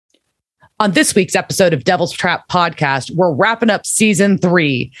On this week's episode of Devil's Trap Podcast, we're wrapping up season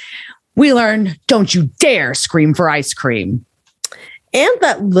 3. We learn, don't you dare scream for ice cream. And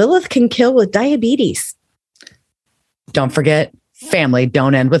that Lilith can kill with diabetes. Don't forget, family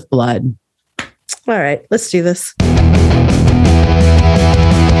don't end with blood. All right, let's do this.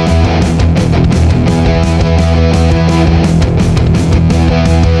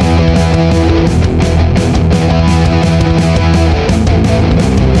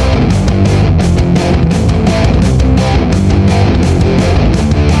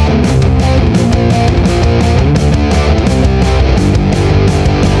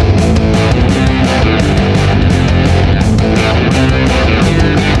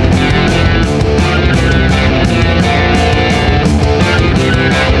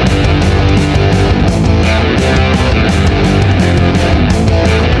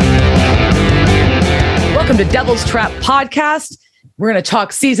 Devil's Trap Podcast. We're going to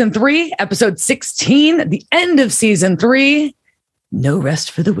talk season 3, episode 16, the end of season 3. No rest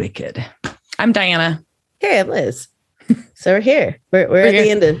for the wicked. I'm Diana. Hey, I'm Liz. So we're here. We're at the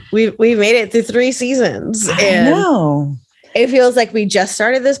end of. We made it through 3 seasons. And I know. It feels like we just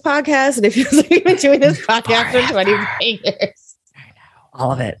started this podcast, and it feels like we've been doing this podcast for 25 years.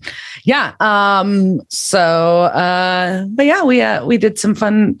 All of it. Yeah. But yeah, we did some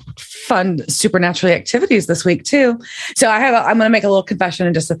fun supernatural activities this week too. So I'm going to make a little confession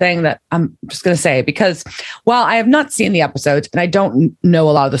and just a thing that I'm just going to say, because while I have not seen the episodes and I don't know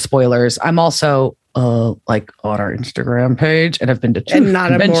a lot of the spoilers, I'm also like on our Instagram page and I've been to 2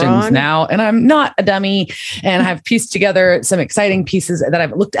 conventions now, and I'm not a dummy, and I've pieced together some exciting pieces that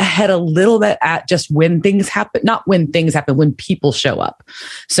I've looked ahead a little bit at just when things happen, not when things happen, when people show up.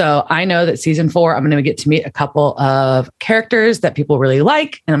 So I know that season 4, I'm going to get to meet a couple of characters that people really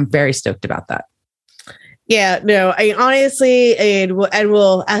like, and I'm very stoked about that. Yeah, no, I honestly, and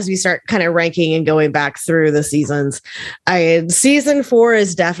we'll, as we start kind of ranking and going back through the seasons, season 4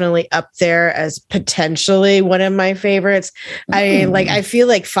 is definitely up there as potentially one of my favorites. I feel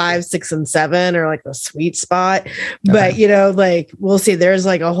like 5, 6, and 7 are like the sweet spot, but we'll see. There's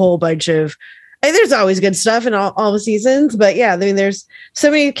like a whole bunch of. There's always good stuff in all the seasons, but yeah, I mean, there's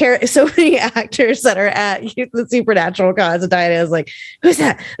so many actors that are at the Supernatural cause. And Diana is like, "Who's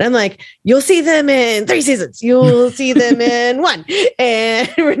that?" And I'm like, "You'll see them in 3 seasons. You'll see them in 1."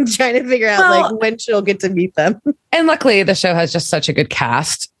 And we're trying to figure out when she'll get to meet them. And luckily, the show has just such a good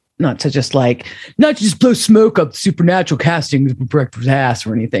cast. Not to just blow smoke up Supernatural casting for breakfast ass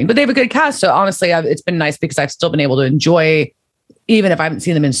or anything, but they have a good cast. So honestly, it's been nice because I've still been able to enjoy. Even if I haven't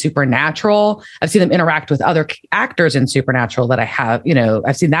seen them in Supernatural, I've seen them interact with other actors in Supernatural that I have,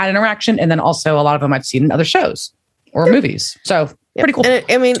 I've seen that interaction. And then also a lot of them I've seen in other shows or movies. So pretty cool. And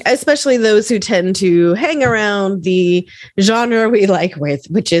I mean, especially those who tend to hang around the genre we like with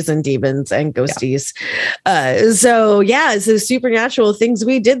witches and demons and ghosties. Yeah. So Supernatural things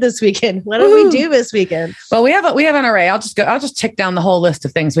we did this weekend. What did we do this weekend? Well, we have an array. I'll just tick down the whole list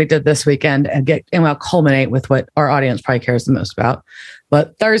of things we did this weekend and we'll culminate with what our audience probably cares the most about.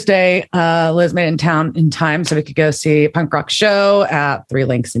 But Thursday, Liz made it in town in time so we could go see a punk rock show at 3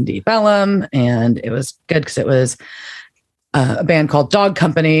 Links in Deep Ellum. And it was good because it was a band called Dog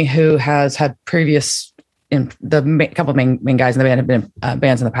Company, who has had previous couple of main guys in the band have been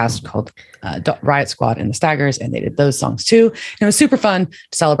bands in the past called Riot Squad and the Staggers, and they did those songs too. And it was super fun to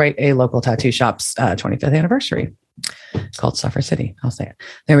celebrate a local tattoo shop's 25th anniversary. It's called Suffer City. I'll say it.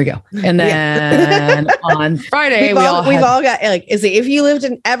 There we go. And then on Friday, we've all got if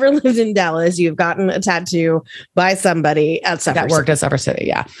you ever lived in Dallas, you've gotten a tattoo by somebody at Suffer that worked City. At Suffer City.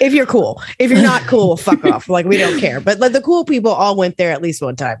 Yeah. If you're cool, if you're not cool, fuck off. We don't care. But the cool people all went there at least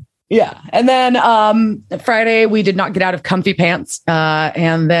one time. Yeah. And then Friday, we did not get out of comfy pants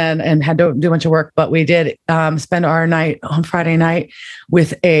and had to do a bunch of work, but we did spend our night on Friday night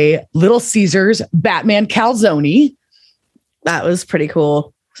with a Little Caesars Batman calzone. That was pretty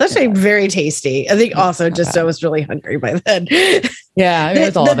cool. It's actually very tasty. I think also just I was really hungry by then. Yeah, I mean,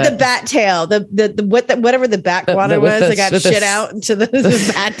 it's all of it. The bat tail, whatever the bat guana was, I got shit out into the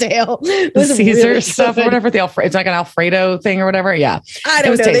bat tail. The Caesar really stuff, or whatever. It's like an Alfredo thing or whatever. Yeah, I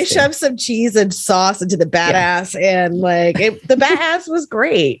don't know. Tasty. They shoved some cheese and sauce into the bat ass, and the bat ass was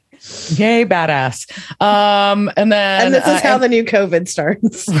great. Yay, badass. And this is how the new COVID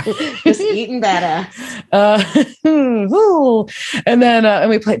starts. Just eating badass. And then and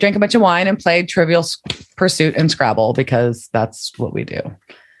we drank a bunch of wine and played Trivial Pursuit and Scrabble because that's what we do.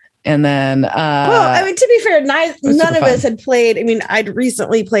 And then, to be fair, none of us had played. I mean, I'd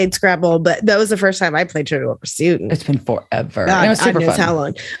recently played Scrabble, but that was the first time I played Trivial Pursuit. It's been forever. God, it was super fun. How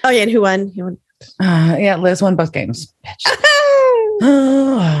long? Oh yeah, and who won? Yeah, Liz won both games.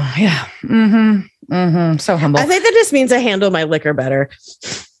 Yeah. So humble. I think that just means I handle my liquor better.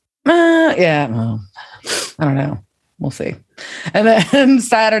 Yeah. Well, I don't know. We'll see. And then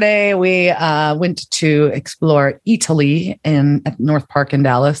Saturday, we went to explore Italy at North Park in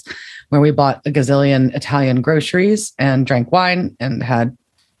Dallas, where we bought a gazillion Italian groceries and drank wine and had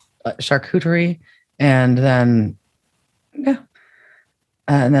charcuterie. And then,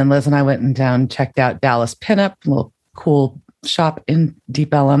 and then Liz and I went and checked out Dallas Pinup, a little cool shop in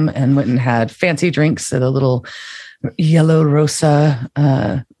Deep Ellum, and went and had fancy drinks at a little Yellow Rosa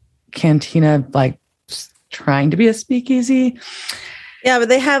cantina, like trying to be a speakeasy. Yeah, but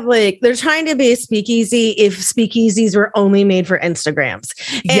they have they're trying to be a speakeasy if speakeasies were only made for Instagrams.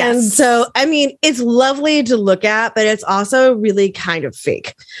 And so, I mean, it's lovely to look at, but it's also really kind of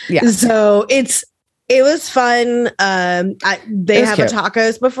fake. Yeah. So it was fun. They have cute. A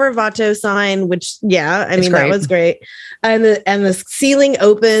tacos before Vato sign, which, I mean, that was great. And the ceiling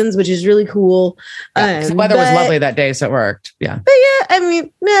opens, which is really cool. The weather was lovely that day, so it worked. Yeah. But I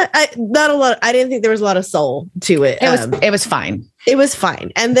mean, not a lot. I didn't think there was a lot of soul to it. It was fine. It was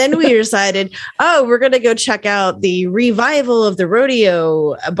fine. And then we decided, we're going to go check out the revival of the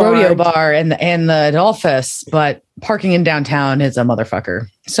rodeo bar and the Adolphus, but parking in downtown is a motherfucker.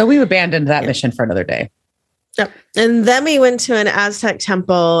 So we abandoned that mission for another day. Yep. And then we went to an Aztec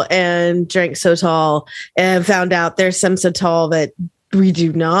temple and drank Sotol and found out there's some Sotol that we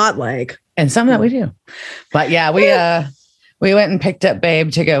do not like. And some that we do. But we went and picked up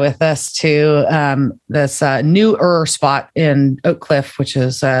Babe to go with us to this newer spot in Oak Cliff, which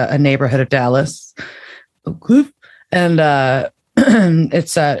is a neighborhood of Dallas. Oak Cliff. And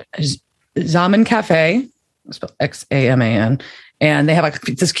it's a Zaman Cafe, spelled Xaman. And they have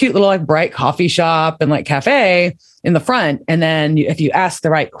this cute little bright coffee shop and cafe in the front. And then if you ask the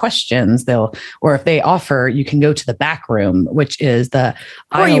right questions, or if they offer, you can go to the back room, which is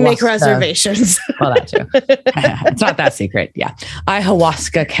or you make reservations. Well, that too. It's not that secret. Yeah.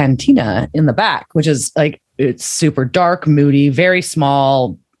 Ayahuasca Cantina in the back, which is it's super dark, moody, very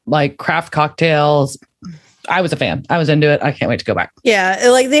small, craft cocktails. I was a fan. I was into it. I can't wait to go back. Yeah.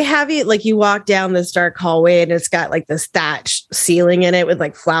 They have you, you walk down this dark hallway and it's got this thatched ceiling in it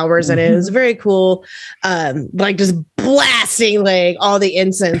with flowers in it. It was very cool. Just blasting all the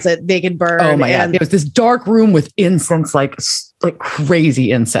incense that they could burn. Oh my God. It was this dark room with incense, like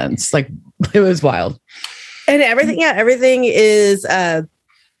crazy incense. It was wild. And everything is,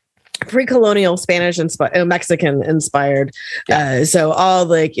 pre-colonial Spanish and Mexican inspired. So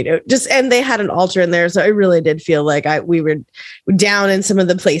all and they had an altar in there. So it really did feel like we were down in some of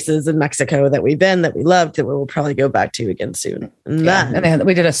the places in Mexico that we've been, that we loved, that we'll probably go back to again soon. And then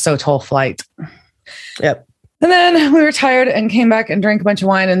we did a Sotol flight. Yep. And then we were tired and came back and drank a bunch of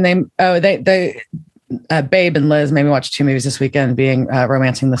wine. And they Babe and Liz made me watch 2 movies this weekend, being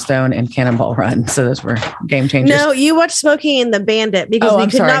Romancing the Stone and Cannonball Run. So those were game changers. No, you watched Smokey and the Bandit because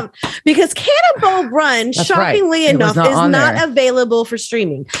Cannonball Run, shockingly enough, is not available for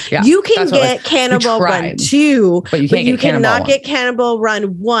streaming. Yeah, you can get Cannonball Run 2, but you cannot get Cannonball Run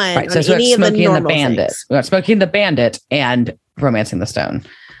 1 on any of the normal things. We got Smokey and the Bandit and Romancing the Stone.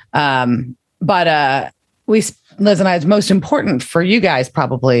 But Liz and I's most important for you guys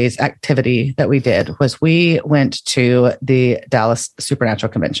probably activity that we did was we went to the Dallas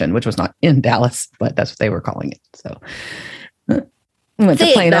Supernatural Convention, which was not in Dallas, but that's what they were calling it. So we went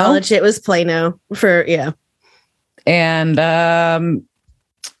to Plano. It was Plano And what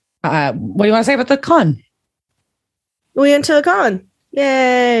do you want to say about the con? We went to the con.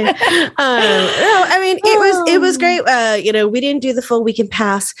 Yay. No, I mean, it was great. We didn't do the full weekend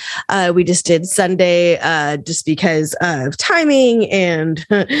pass. We just did Sunday, just because of timing, and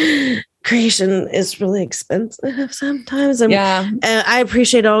creation is really expensive sometimes. And I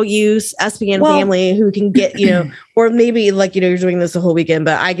appreciate all you SPN family who can get, or maybe you're doing this the whole weekend,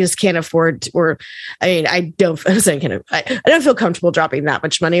 but I just can't afford I don't feel comfortable dropping that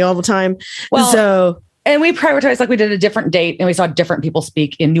much money all the time. And we prioritized, we did a different date, and we saw different people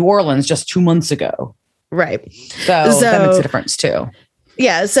speak in New Orleans just 2 months ago. Right. So that makes a difference too.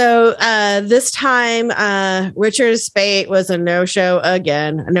 Yeah. So this time, Richard Speight was a no-show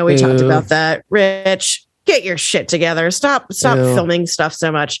again. I know we talked about that. Rich, get your shit together. Stop filming stuff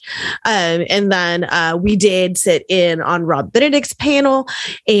so much. And then we did sit in on Rob Benedict's panel.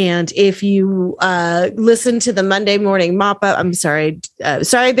 And if you listen to the Monday morning mop up, I'm sorry,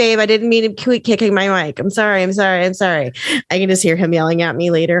 babe, I didn't mean to keep kicking my mic. I'm sorry. I can just hear him yelling at me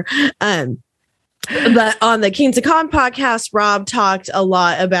later. But on the Kings of Con podcast, Rob talked a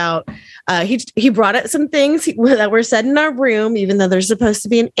lot about he brought up some things that were said in our room, even though there's supposed to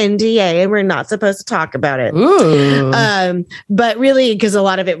be an NDA and we're not supposed to talk about it. Ooh. But really, because a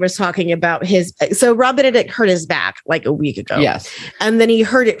lot of it was talking about so Rob Benedict hurt his back like a week ago. Yes. And then he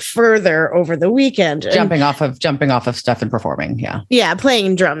hurt it further over the weekend. Jumping off of stuff and performing. Yeah. Yeah.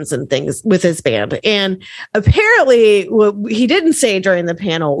 Playing drums and things with his band. And apparently what he didn't say during the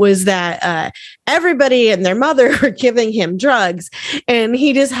panel was that everybody and their mother were giving him drugs, and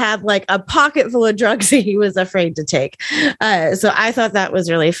he just had like a pocket full of drugs that he was afraid to take. So I thought that was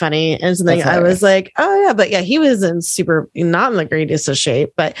really funny and something I was like, oh yeah, but yeah, he was not in the greatest of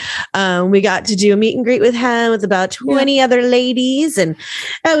shape, but we got to do a meet and greet with him with about 20 other ladies, and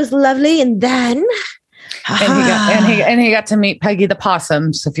that was lovely. And then and he got to meet Peggy the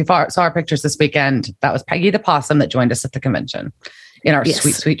Possum. So if you saw our pictures this weekend, that was Peggy the Possum that joined us at the convention in our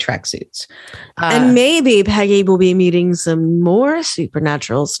sweet tracksuits. And maybe Peggy will be meeting some more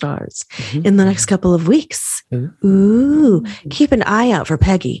supernatural stars in the next couple of weeks. Ooh, keep an eye out for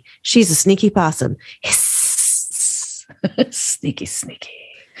Peggy. She's a sneaky possum. Sneaky.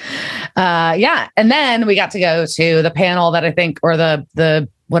 Yeah. And then we got to go to the panel that I think, or the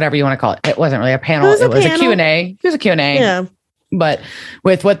whatever you want to call it. It wasn't really a panel. It was a Q&A. It was a Q&A. Yeah. But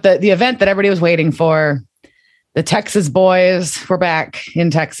with what the event that everybody was waiting for, the Texas boys were back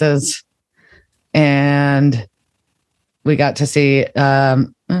in Texas, and we got to see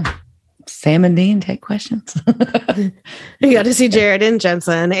Sam and Dean take questions. You got to see Jared and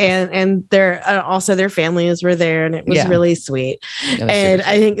Jensen, and their also their families were there, and it was really sweet. And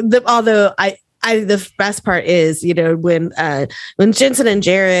I think the best part is, when Jensen and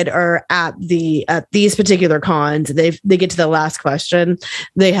Jared are at these particular cons, they get to the last question,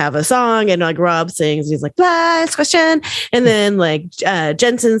 they have a song, and like Rob sings, he's like, last question, and then like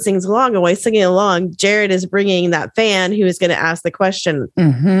Jensen sings along, and while he's singing along, Jared is bringing that fan who is going to ask the question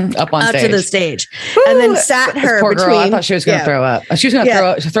up to the stage. Woo! And then sat her poor between. Girl, I thought she was going to throw up. She was going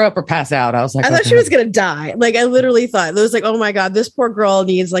to throw up or pass out. I was like, I thought she was going to die. Like I literally thought, it was like, oh my god, this poor girl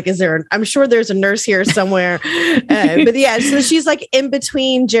needs like, I'm sure there's a nurse here somewhere. But yeah, so she's like in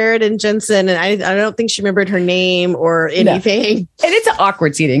between Jared and Jensen, and I don't think she remembered her name or anything. No. And it's an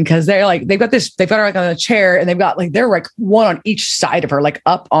awkward seating because they've got her like on a chair, and they've got like, they're like one on each side of her, like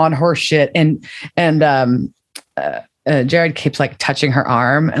up on her shit. And Jared keeps like touching her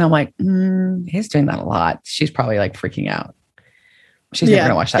arm, and I'm like, he's doing that a lot. She's probably like freaking out. She's never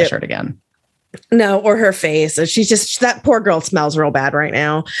gonna watch that shirt again. No, or her face. So that poor girl smells real bad right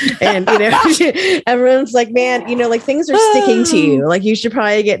now. And, everyone's like, man, like things are sticking to you. Like you should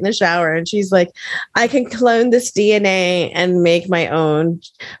probably get in the shower. And she's like, I can clone this DNA and make my own.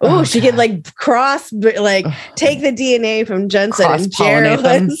 She could like take the DNA from Jensen and Jared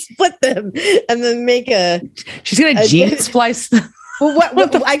and split them and then make she's going to gene splice them. Well,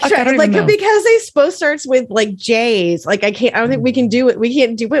 I tried because they both starts with like J's. Like I don't think we can do it. We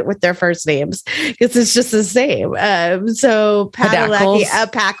can't do it with their first names because it's just the same. So Padalecki,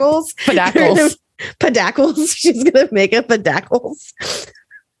 Padackles. She's gonna make a Padackles.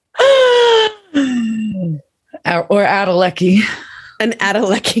 Or Adelecki. An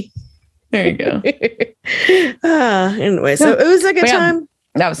Adelecki. There you go. Anyway, so it was a good time.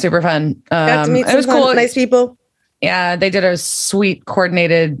 That was super fun. Got to meet some cool, nice people. Yeah, they did a sweet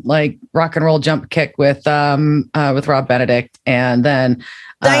coordinated like rock and roll jump kick with Rob Benedict, and then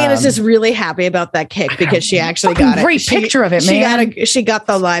Diana's just really happy about that kick because she actually got it. Great picture of it, man. She got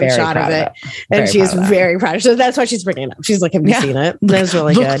the live shot of it, and she's very proud. So that's why she's bringing it up. She's like, "Have you seen it? That's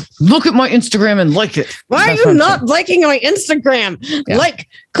really good. Look at my Instagram and like it. Why are you not liking my Instagram? Yeah. Like,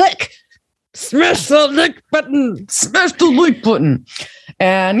 click, smash the like button. Smash the like button."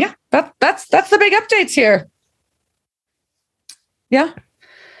 And yeah, that's the big updates here. Yeah.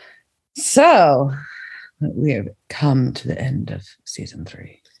 So we have come to the end of season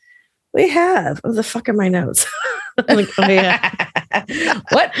 3. We have. What the fuck are my notes? Like, oh yeah.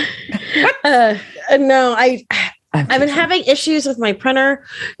 What? No, I've been having issues with my printer,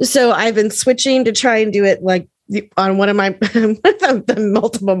 so I've been switching to try and do it like on one of my the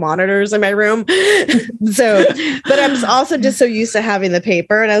multiple monitors in my room. So, but I'm also just so used to having the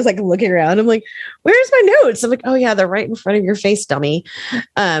paper, and I was like looking around. I'm like, where's my notes? I'm like, oh yeah, they're right in front of your face, dummy.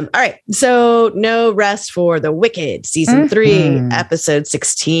 All right. So no rest for the Wicked season 3, episode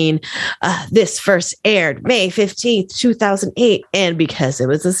 16. This first aired May 15th, 2008. And because it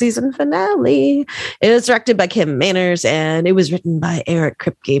was the season finale, it was directed by Kim Manners and it was written by Eric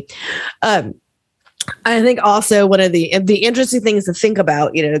Kripke. I think also one of the interesting things to think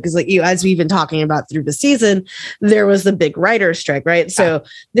about, because like as we've been talking about through the season, there was the big writer strike, right? So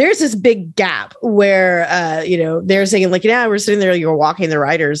there's this big gap where, they're saying like, we're sitting there, you're walking the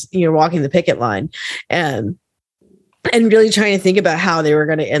writers, you're walking the picket line, and really trying to think about how they were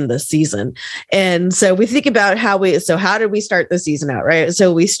going to end the season. And so we think about how did we start the season out, right?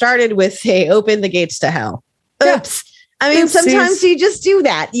 So we started with, hey, open the gates to hell. Oops. I mean, sometimes you just do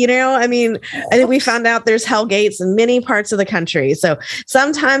that, I mean, I think we found out there's hell gates in many parts of the country. So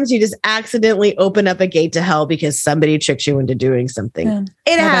sometimes you just accidentally open up a gate to hell because somebody tricks you into doing something. Yeah.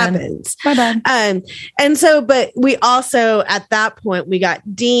 It happens. My bad. And so, but we also, at that point, we got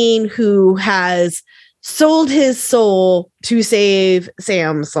Dean, who has sold his soul to save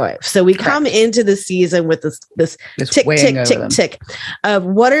Sam's life. So we come into the season with this tick, tick, tick, tick of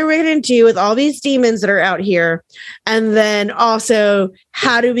what are we going to do with all these demons that are out here? And then also,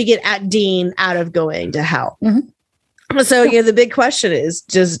 how do we get at Dean out of going to hell? Mm-hmm. So, the big question is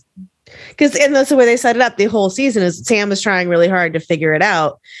just because, and that's the way they set it up the whole season is Sam was trying really hard to figure it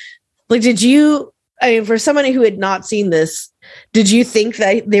out. Like, for somebody who had not seen this, did you think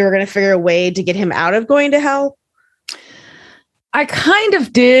that they were going to figure a way to get him out of going to hell? I kind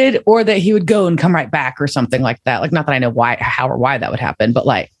of did, or that he would go and come right back or something like that. Like, not that I know how or why that would happen, but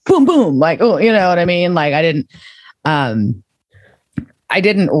like, boom, boom, like, oh, you know what I mean? Like, I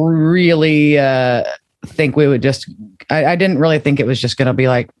didn't really think we would just, I didn't really think it was just going to be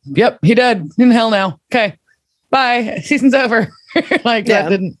like, yep, he dead in hell now. Okay, bye. Season's over. Like that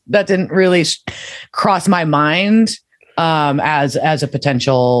didn't really cross my mind as a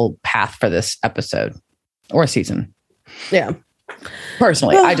potential path for this episode or season. Yeah.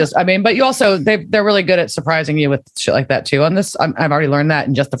 Personally, but you also, they're really good at surprising you with shit like that too on this. I've already learned that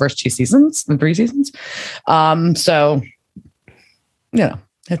in just the first 3 seasons. So,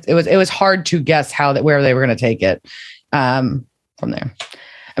 it was hard to guess where they were going to take it from there.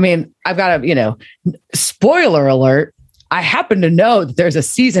 I mean, I've got spoiler alert. I happen to know that there's a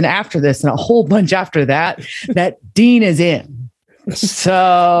season after this and a whole bunch after that Dean is in.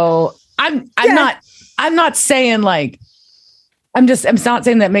 So I'm not saying like, I'm not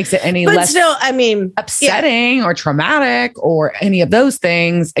saying that makes it any less still, I mean, upsetting or traumatic or any of those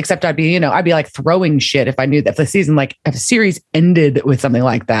things, except I'd be like throwing shit if I knew that if a series ended with something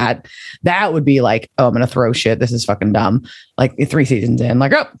like that would be like, oh, I'm going to throw shit. This is fucking dumb. Like 3 seasons in,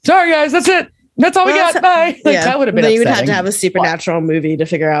 like, oh, sorry guys, that's it. That's all we got. Bye. Like, that would have been. You would have to have a supernatural movie to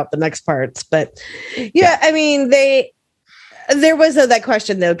figure out the next parts. But I mean, there was that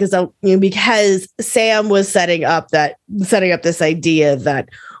question though, because Sam was setting up this idea that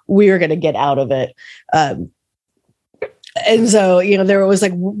we were going to get out of it. And so, there was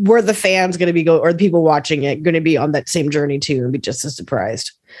like, were the fans going to be or the people watching it going to be on that same journey too and be just as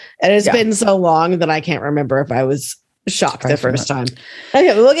surprised? And it's been so long that I can't remember if I was shocked the first time.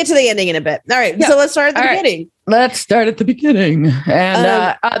 Okay, we'll get to the ending in a bit. All right, so let's start at the beginning. Let's start at the beginning.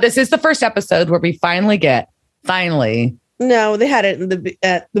 And this is the first episode where we finally. No, they had it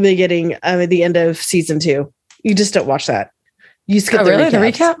at the beginning, the end of season 2. You just don't watch that. You skip the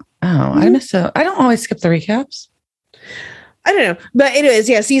recap. Oh, mm-hmm. I missed it. I don't always skip the recaps. I don't know, but anyways,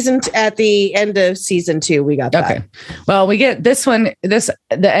 at the end of season 2, we got that. Okay. Well, we get this one, the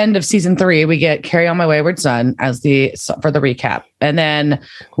end of season 3, we get Carry On My Wayward Son for the recap. And then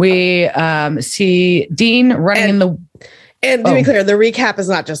we see Dean running And to be clear, the recap is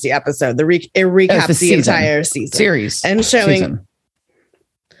not just the episode. It recaps the entire season. Series. And showing. Season.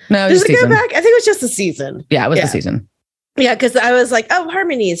 No, does it go back? I think it was just the season. Yeah, it was the season. Yeah, because I was like, oh,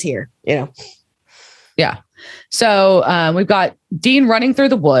 Harmony is here. Yeah. So we've got Dean running through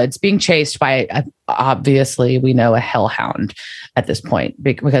the woods, being chased by, obviously, we know, a hellhound at this point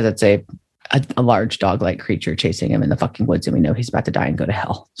because it's a large dog-like creature chasing him in the fucking woods, and we know he's about to die and go to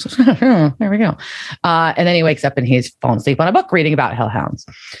hell. So, there we go. And then he wakes up and he's fallen asleep on a book reading about hellhounds.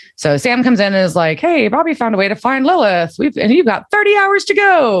 So Sam comes in and is like, hey, Bobby found a way to find Lilith. And you've got 30 hours to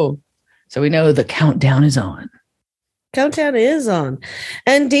go. So we know the countdown is on. Countdown is on.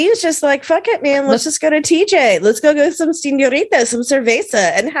 And Dean's just like, fuck it, man. Let's just go to TJ. Let's go get some señorita, some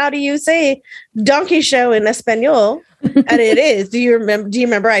cerveza. And how do you say donkey show in Espanol? And it is. Do you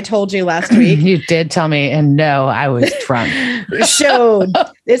remember I told you last week? You did tell me, and no, I was drunk. Show.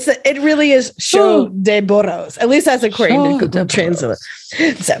 It really is show de burros. At least that's according to Google Translate.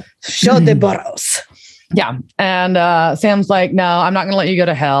 So show de burros. Yeah. And Sam's like, no, I'm not going to let you go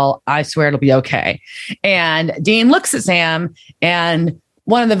to hell. I swear it'll be okay. And Dean looks at Sam, and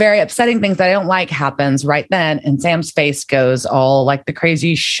one of the very upsetting things that I don't like happens right then. And Sam's face goes all like the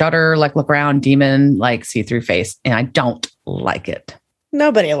crazy Shudder, like look around demon, like see-through face. And I don't like it.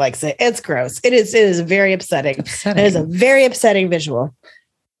 Nobody likes it. It's gross. It is very upsetting. It is a very upsetting visual.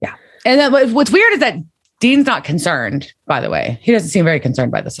 Yeah. And then what's weird is that Dean's not concerned, by the way. He doesn't seem very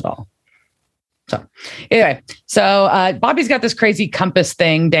concerned by this at all. So anyway, Bobby's got this crazy compass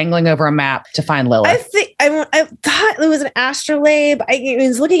thing dangling over a map to find Lilith. I thought it was an astrolabe. I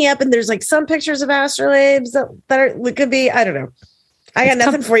was looking up and there's like some pictures of astrolabes that could be, I don't know. I got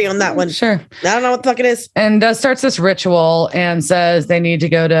nothing for you on that one. Sure. I don't know what the fuck it is. And starts this ritual and says they need to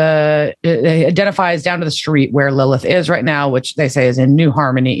go to, it identifies down to the street where Lilith is right now, which they say is in New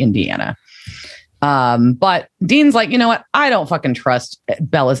Harmony, Indiana. But Dean's like, you know what? I don't fucking trust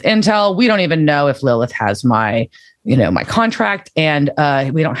Bella's intel. We don't even know if Lilith has my contract, and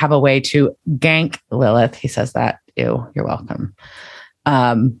we don't have a way to gank Lilith. He says that. Ew, you're welcome.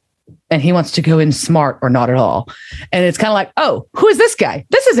 And he wants to go in smart or not at all. And it's kind of like, oh, who is this guy?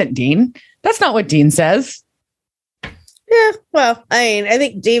 This isn't Dean. That's not what Dean says. Yeah, well, I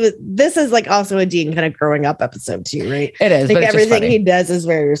think David, this is like also a Dean kind of growing up episode too, right? It is. I think everything he does is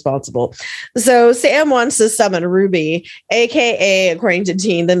very responsible. So Sam wants to summon Ruby, aka, according to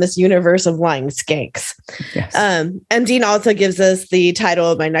Dean, the Miss Universe of lying skanks. Yes. And Dean also gives us the title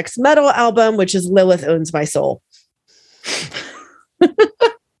of my next metal album, which is Lilith Owns My Soul.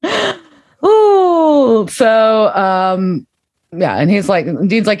 Oh, so yeah, and Dean's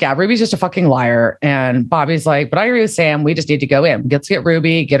like, yeah, Ruby's just a fucking liar. And Bobby's like, but I agree with Sam. We just need to go in. Let's get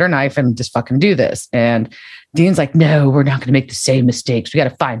Ruby, get her knife, and just fucking do this. And Dean's like, no, we're not going to make the same mistakes. We got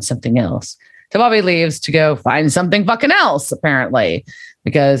to find something else. So Bobby leaves to go find something fucking else, apparently,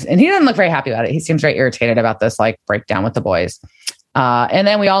 and he doesn't look very happy about it. He seems very irritated about this like breakdown with the boys. And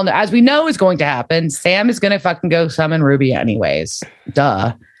then we all know, as we know is going to happen, Sam is going to fucking go summon Ruby anyways.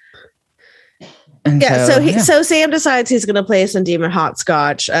 Duh. And yeah, so Sam decides he's going to play some demon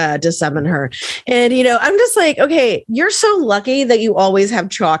hopscotch to summon her. And, I'm just like, okay, you're so lucky that you always have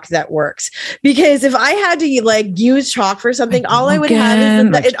chalk that works. Because if I had to use chalk for something, all I would have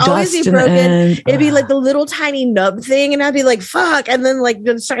is it'd always be broken. It'd be like the little tiny nub thing. And I'd be like, fuck. And then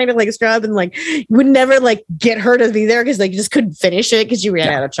just trying to scrub and you would never get her to be there because you just couldn't finish it because you ran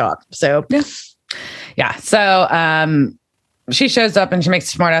out of chalk. So, yeah. So, she shows up and she makes a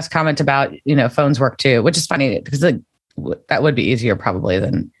smart ass comment about, phones work too, which is funny because that would be easier probably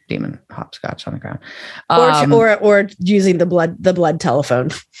than demon hopscotch on the ground. Or using the blood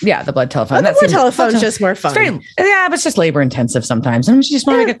telephone. Yeah, the blood telephone. The blood telephone is just more fun. But it's just labor intensive sometimes. And you just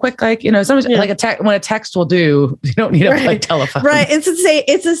want to make a quick, when a text will do, you don't need a blood telephone. Right. It's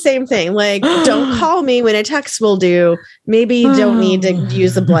the same thing. Don't call me when a text will do. Maybe you don't need to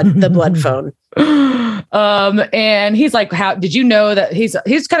use the blood phone. And he's like, how did you know that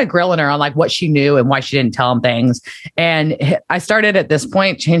he's kind of grilling her on what she knew and why she didn't tell him things. And I started at this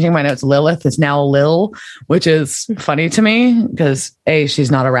point changing my notes. Lilith is now Lil, which is funny to me because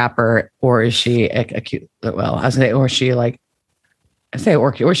she's not a rapper, or is she a cute, well, I was gonna say, or is she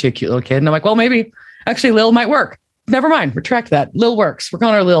or she a cute little kid? And I'm like, well, maybe actually Lil might work. Never mind. Retract that. Lil works. We're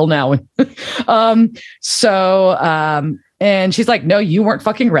calling her Lil now. And she's like, no, you weren't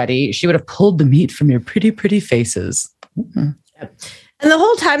fucking ready. She would have pulled the meat from your pretty, pretty faces. Mm-hmm. And the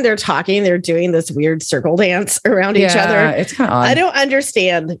whole time they're talking, they're doing this weird circle dance around each other. It's kind of odd. I don't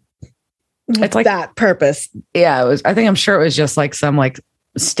understand that purpose. Yeah, I'm sure it was just some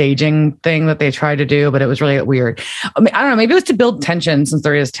staging thing that they tried to do, but it was really weird. I mean, I don't know. Maybe it was to build tension since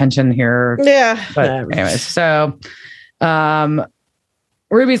there is tension here. Yeah. But anyways, so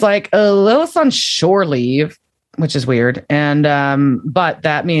Ruby's like, Lilith's on shore leave, which is weird. And, but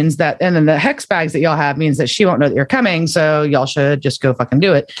that means that, and then the hex bags that y'all have means that she won't know that you're coming. So y'all should just go fucking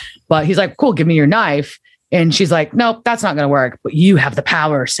do it. But he's like, cool, give me your knife. And she's like, nope, that's not going to work. But you have the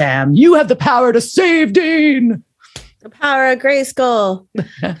power, Sam. You have the power to save Dean. The power of Grayskull.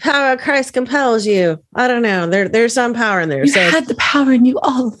 Power of Christ compels you. I don't know. There's some power in there. You had the power in you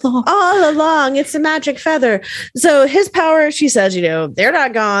all along. All along. It's a magic feather. So his power, she says, they're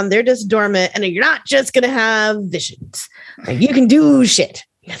not gone. They're just dormant. And you're not just going to have visions. You can do shit.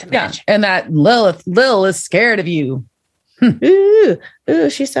 Yeah. And that Lil is scared of you. Ooh,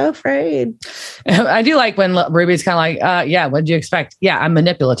 she's so afraid. I do like when Ruby's kind of like, yeah, what did you expect? Yeah, I'm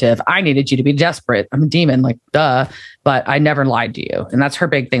manipulative. I needed you to be desperate. I'm a demon, duh. But I never lied to you. And that's her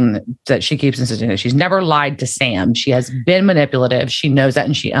big thing that she keeps insisting. She's never lied to Sam. She has been manipulative. She knows that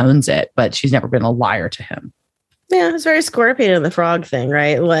and she owns it, but she's never been a liar to him. Yeah, it's very Scorpion and the frog thing,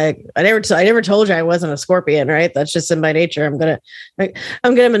 right? I never told you I wasn't a scorpion, right? That's just in my nature. I'm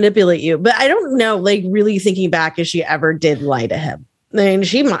gonna manipulate you. But I don't know, really thinking back, if she ever did lie to him. I mean,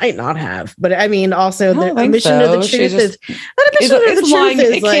 she might not have, but I mean, also the mission of the truth is.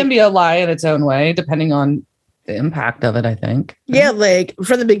 It can be a lie in its own way, depending on the impact of it, I think. Yeah, like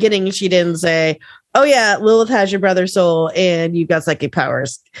from the beginning, she didn't say, "Oh yeah, Lilith has your brother's soul and you've got psychic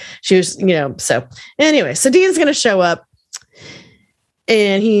powers." She was, so anyway, so Dean's going to show up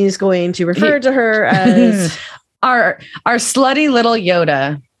and he's going to refer to her as our slutty little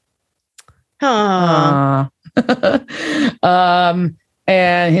Yoda.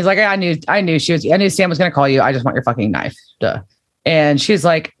 And he's like, I knew Sam was going to call you. I just want your fucking knife. Duh. And she's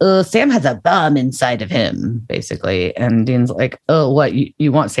like, Sam has a bomb inside of him, basically. And Dean's like, oh, what?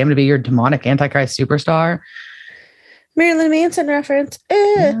 You want Sam to be your demonic Antichrist superstar? Marilyn Manson reference.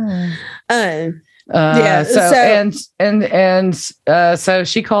 So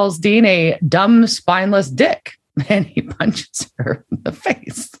she calls Dean a dumb, spineless dick, and he punches her in the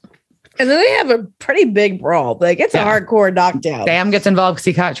face. And then they have a pretty big brawl. Like, it's a hardcore knockdown. Sam gets involved because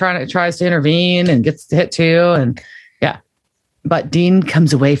he tries to intervene and gets hit too. And but Dean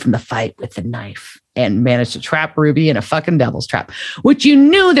comes away from the fight with the knife and managed to trap Ruby in a fucking devil's trap, which you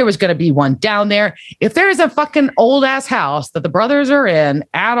knew there was going to be one down there. If there's a fucking old ass house that the brothers are in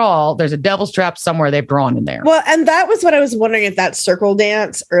at all, there's a devil's trap somewhere they've drawn in there. Well, and that was what I was wondering, if that circle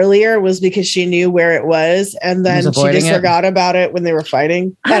dance earlier was because she knew where it was and then she just forgot about it when they were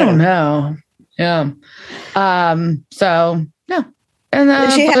fighting. I don't know. Yeah. So yeah. And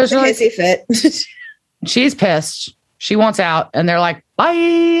then she has a hissy fit. She's pissed. She wants out, and they're like,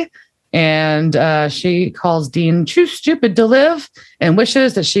 bye. And she calls Dean too stupid to live and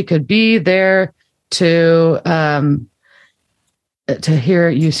wishes that she could be there to hear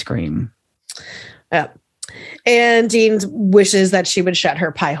you scream. Yeah. And Dean wishes that she would shut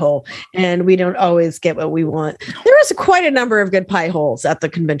her pie hole. And we don't always get what we want. There was quite a number of good pie holes at the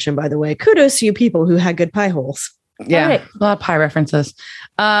convention, by the way. Kudos to you people who had good pie holes. Yeah. Right. A lot of pie references.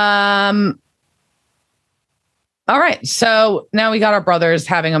 All right. So now we got our brothers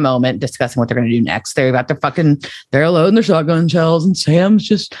having a moment discussing what they're going to do next. They're loading their shotgun shells, and Sam's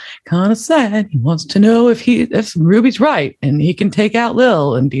just kind of sad. He wants to know if Ruby's right and he can take out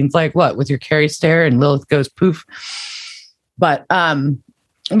Lil. And Dean's like, what, with your Carrie stare? And Lilith goes poof. But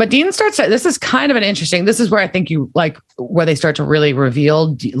Dean starts, this is kind of this is where I think where they start to really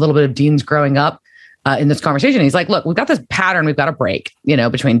reveal a little bit of Dean's growing up. In this conversation, he's like, look, we've got this pattern we've got to break,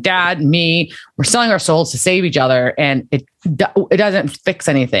 between dad and me. We're selling our souls to save each other. And it doesn't fix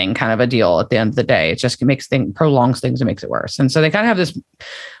anything, kind of a deal at the end of the day. It just prolongs things and makes it worse. And so they kind of have this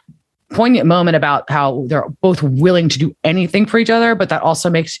poignant moment about how they're both willing to do anything for each other, but that also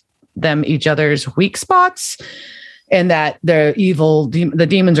makes them each other's weak spots, and that the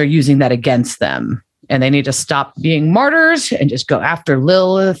demons are using that against them. And they need to stop being martyrs and just go after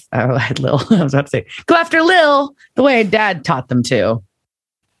Lilith. Oh, I had Lil. I was about to say, go after Lil the way Dad taught them to.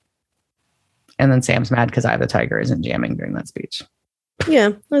 And then Sam's mad because Eye of the Tiger isn't jamming during that speech. Yeah,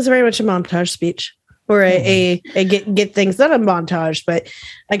 it was very much a montage speech, or a get things, not a montage, but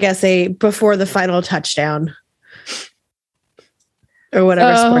I guess a before the final touchdown. Or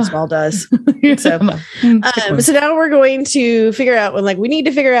whatever sports ball does. So now we're going to figure out we need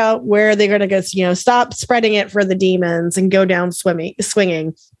to figure out where they're going to go, stop spreading it for the demons and go down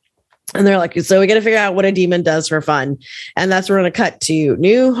swinging. And they're like, so we got to figure out what a demon does for fun. And that's where we're going to cut to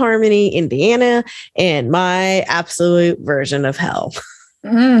New Harmony, Indiana, and my absolute version of hell.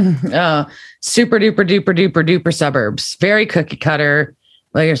 Super duper duper duper duper suburbs. Very cookie cutter.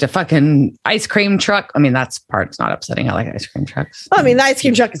 Like, there's a fucking ice cream truck. I mean, that's part's not upsetting. I like ice cream trucks. Well, I mean, the ice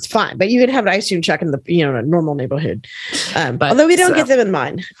cream truck is fine, but you can have an ice cream truck in the a normal neighborhood. Although we don't get them in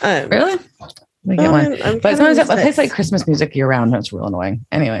mine. Really? We get one. But sometimes it plays like Christmas music year round. It's real annoying.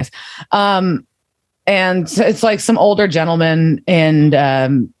 Anyways, and it's like some older gentleman, and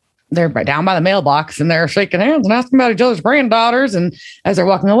they're down by the mailbox, and they're shaking hands and asking about each other's granddaughters. And as they're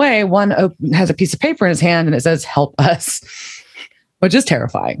walking away, one has a piece of paper in his hand, and it says, "Help us." Which is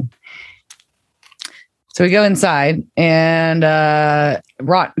terrifying. So we go inside, and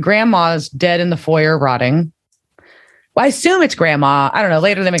grandma's dead in the foyer, rotting. Well, I assume it's grandma. I don't know.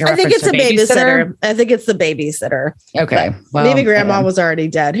 Later they make a reference to babysitter. I think it's the babysitter. Okay. Well, maybe grandma was already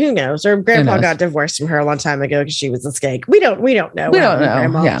dead. Who knows? Or grandpa got divorced from her a long time ago because she was a skank. We don't know. We don't know.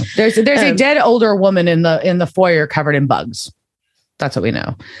 Grandma. Yeah. There's a dead older woman in the foyer covered in bugs. That's what we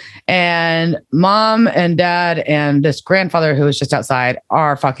know. And mom and dad and this grandfather who was just outside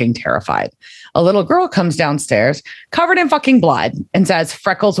are fucking terrified. A little girl comes downstairs covered in fucking blood and says,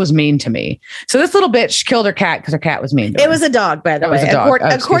 Freckles was mean to me. So this little bitch killed her cat because her cat was mean to her. It was a dog, by the way.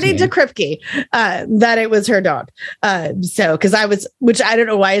 According to Kripke, that it was her dog. Because which I don't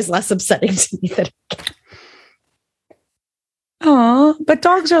know why is less upsetting to me than a cat. Oh, but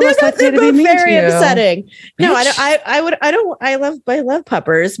dogs are less likely to be mean very to you. Upsetting. No, I love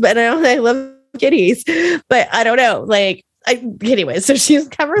puppers, but I love kitties, but I don't know. Like, anyway, so she's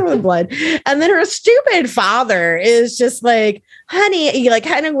covered with blood. And then her stupid father is just like, honey, he like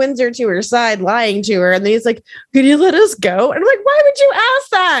kind of wins her to her side, lying to her. And then he's like, could you let us go? And I'm like, why would you ask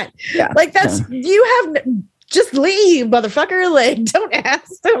that? Yeah, like, that's, you have, just leave, motherfucker. Like, don't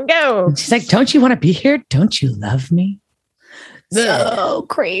ask, don't go. She's like, don't you want to be here? Don't you love me? So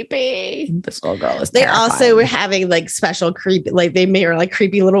creepy. This little girl is terrifying. They also were having like special creepy, like they made her like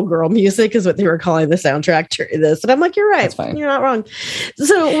creepy little girl music is what they were calling the soundtrack to this. And I'm like, you're right. You're not wrong.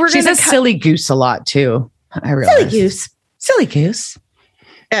 So she's a silly goose a lot too. I realize. Silly goose.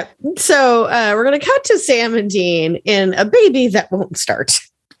 Yeah. So we're going to cut to Sam and Dean in a baby that won't start.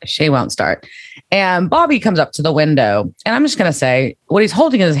 She won't start. And Bobby comes up to the window. And I'm just going to say what he's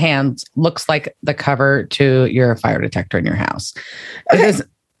holding in his hands looks like the cover to your fire detector in your house. Okay.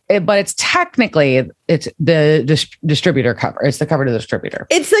 But it's technically, it's the distributor cover. It's the cover to the distributor.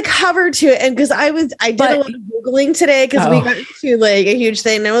 It's the cover to it. And because I did a lot of Googling today because we got to like a huge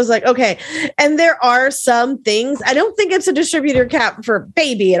thing. And I was like, okay. And there are some things, I don't think it's a distributor cap for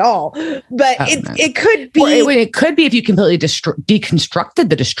baby at all, but it could be. Well, it could be if you completely deconstructed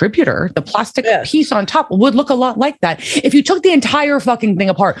the distributor, the plastic piece on top would look a lot like that. If you took the entire fucking thing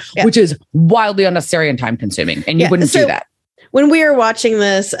apart, which is wildly unnecessary and time consuming, and you wouldn't do that. When we were watching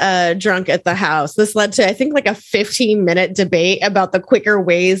this drunk at the house, this led to, I think, like a 15-minute debate about the quicker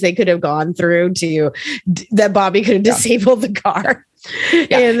ways they could have gone through to that Bobby could have disabled the car.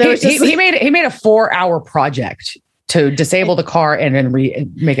 Yeah. And he made a 4-hour project to disable the car and then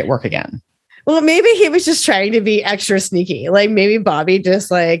make it work again. Well, maybe he was just trying to be extra sneaky. Like maybe Bobby just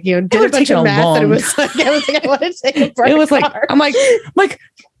like, did a bunch of math and it was like, I want to take it. It was like, I'm like,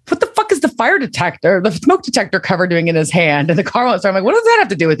 what the fuck is the fire detector, the smoke detector cover doing in his hand? And the car won't start. I'm like, what does that have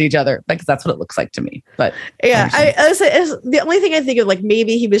to do with each other? Like, that's what it looks like to me. But yeah, the only thing I think of, like,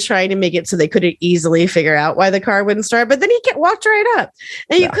 maybe he was trying to make it so they couldn't easily figure out why the car wouldn't start. But then he walked right up,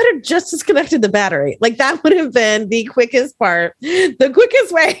 and you could have just disconnected the battery. Like that would have been the quickest part, the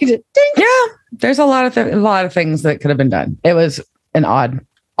quickest way. To ding. Yeah, there's a lot of things that could have been done. It was an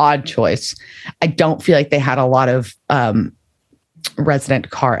odd choice. I don't feel like they had a lot of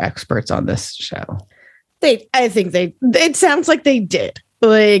resident car experts on this show. It sounds like they did,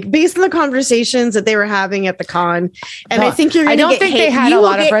 like based on the conversations that they were having at the con. And I think you're going to get hate.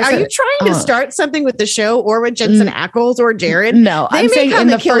 Are you trying to start something with the show or with Jensen Ackles or Jared? No, I'm saying in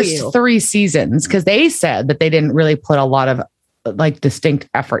the first 3 seasons, because they said that they didn't really put a lot of like distinct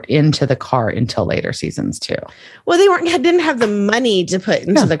effort into the car until later seasons too. Well, they didn't have the money to put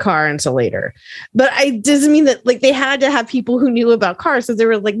into the car until later, but it doesn't mean that like they had to have people who knew about cars. So there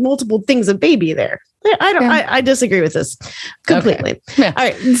were like multiple things of baby there. I disagree with this completely. Okay. Yeah. All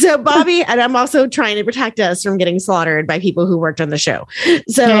right. So Bobby, and I'm also trying to protect us from getting slaughtered by people who worked on the show.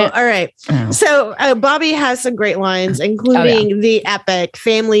 So, all right. Oh. So Bobby has some great lines, including the epic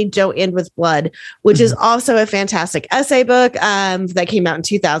Family Don't End with Blood, which is also a fantastic essay book that came out in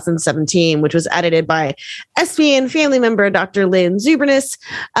 2017, which was edited by SPN family member, Dr. Lynn Zubernis,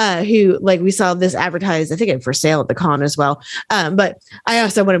 who like we saw this advertised, I think for sale at the con as well. But I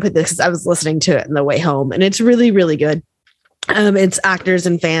also want to put this because I was listening to it in the way home, and it's really, really good. It's actors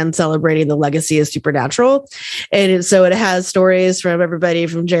and fans celebrating the legacy of Supernatural. And so it has stories from everybody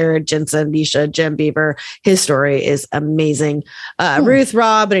from Jared, Jensen, Nisha, Jim Beaver. His story is amazing. Ruth,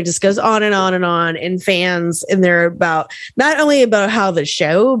 Rob, and it just goes on and on and on. And fans, and they're about not only about how the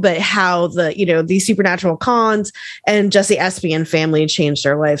show, but how the Supernatural cons and just the SPN family changed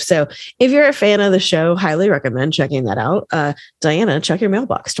their life. So if you're a fan of the show, highly recommend checking that out. Diana, check your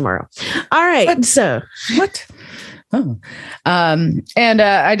mailbox tomorrow. All right. What? Oh, and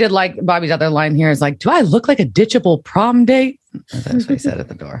I did like Bobby's other line here is like, do I look like a ditchable prom date? That's what he said at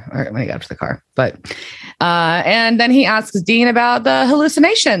the door or when he got to the car. But, and then he asks Dean about the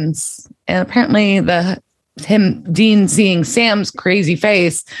hallucinations, and apparently Dean seeing Sam's crazy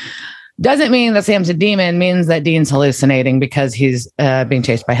face doesn't mean that Sam's a demon, means that Dean's hallucinating because he's being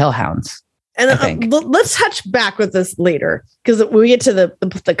chased by hellhounds. And let's touch back with this later because when we get to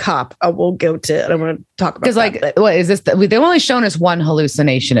the cop, we'll go to. I want to talk about because what is this? They've only shown us one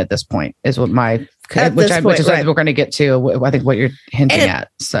hallucination at this point. Is what which is what we're going to get to. I think what you're hinting at.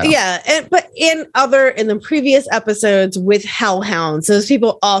 So but in the previous episodes with hellhounds, those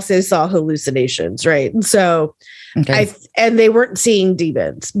people also saw hallucinations, right? And so. Okay. And they weren't seeing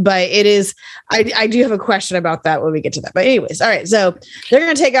demons, but it is. I do have a question about that when we get to that. But anyways, all right. So they're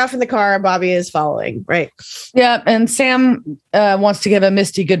going to take off in the car. Bobby is following, right? Yeah. And Sam wants to give a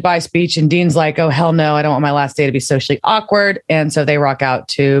misty goodbye speech, and Dean's like, "Oh hell no, I don't want my last day to be socially awkward." And so they rock out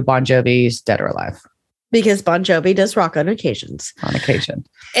to Bon Jovi's "Dead or Alive." because Bon Jovi does rock on occasions. On occasion.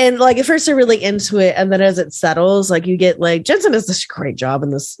 And like at first they're really into it, and then as it settles, like you get like Jensen does this great job in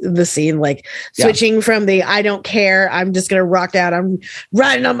the scene, like switching from the I don't care, I'm just gonna rock out, I'm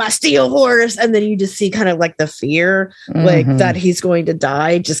riding on my steel horse, and then you just see kind of like the fear, like that he's going to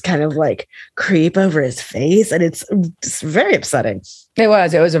die, just kind of like creep over his face, and it's very upsetting. It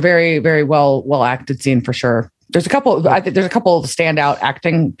was a very, very well acted scene for sure. There's a couple. I think there's a couple of standout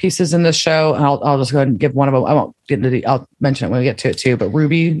acting pieces in this show. And I'll just go ahead and give one of them. I won't get into the. I'll mention it when we get to it too. But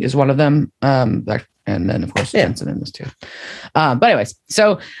Ruby is one of them. And then of course Jensen in this too. But anyways,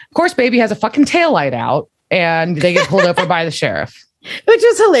 so of course Baby has a fucking taillight out, and they get pulled over by the sheriff, which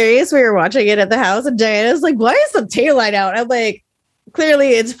was hilarious. We were watching it at the house, and Diana's like, "Why is the taillight out?" I'm like,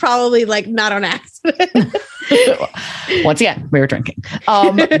 clearly it's probably like not on accident. Once again, we were drinking.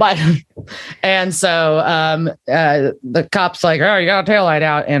 But and so the cop's like, "Oh, you got a taillight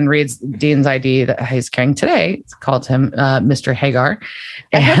out," and reads Dean's ID that he's carrying today. It's called him Mr. Hagar.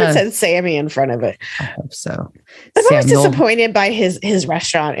 I hope it said Sammy in front of it. I hope so. I'm always disappointed by his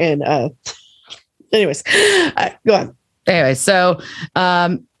restaurant. And anyways, go on. Anyway, so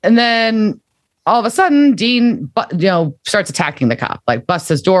and then all of a sudden, Dean, starts attacking the cop, like busts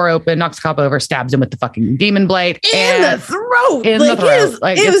his door open, knocks the cop over, stabs him with the fucking demon blade in the throat. It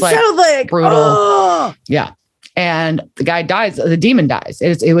was so brutal. Oh. Yeah. And the guy dies. The demon dies.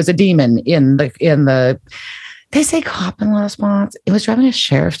 It was a demon in the. They say cop in a lot of spots. It was driving a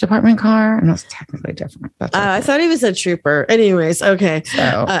sheriff's department car, and that's technically different. I thought he was a trooper. Anyways, okay.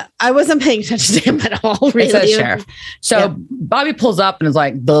 So I wasn't paying attention to him at all. Really. It says sheriff. So Bobby pulls up and is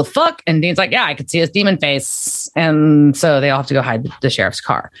like, "The fuck?" And Dean's like, "Yeah, I could see his demon face." And so they all have to go hide the sheriff's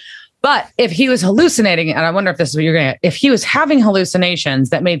car. But if he was hallucinating, and I wonder if this is what you're going to, if he was having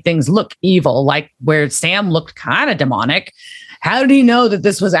hallucinations that made things look evil, like where Sam looked kind of demonic, how did he know that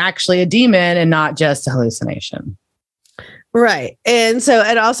this was actually a demon and not just a hallucination? Right. And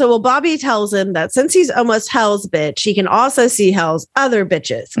also, Bobby tells him that since he's almost Hell's bitch, he can also see Hell's other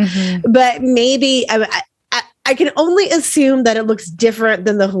bitches. Mm-hmm. But maybe I can only assume that it looks different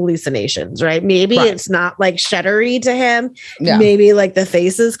than the hallucinations, right? Maybe it's not like shuddery to him. Yeah. Maybe like the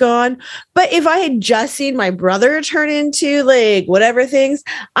face is gone. But if I had just seen my brother turn into like whatever things,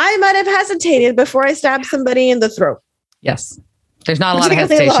 I might have hesitated before I stabbed somebody in the throat. Yes. There's not a lot of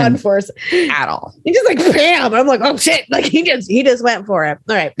hesitation at all. He just like bam. I'm like, oh shit. Like he just went for it.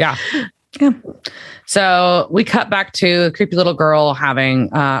 All right. Yeah. So we cut back to a creepy little girl having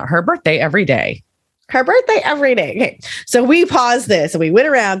her birthday every day. Her birthday every day. Okay. So we paused this and we went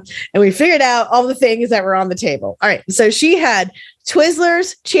around and we figured out all the things that were on the table. All right. So she had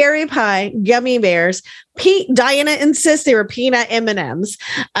Twizzlers, cherry pie, gummy bears. Diana insists they were peanut M&Ms,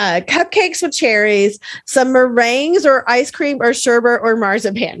 cupcakes with cherries, some meringues or ice cream or sherbet or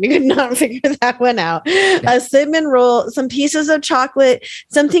marzipan. We could not figure that one out. A cinnamon roll, some pieces of chocolate,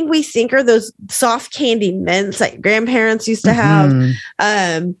 something we think are those soft candy mints that grandparents used to have.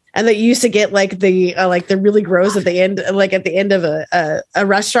 And that you used to get like the really gross at the end, like at the end of a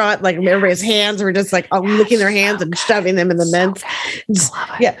restaurant, like everybody's hands were just like licking their hands and shoving them in the mints.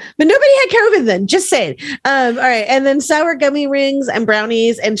 Yeah. But nobody had COVID then, just saying. All right. And then sour gummy rings and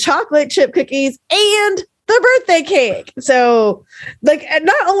brownies and chocolate chip cookies and the birthday cake. So like,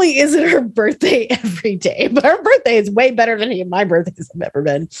 not only is it her birthday every day, but her birthday is way better than any of my birthdays have ever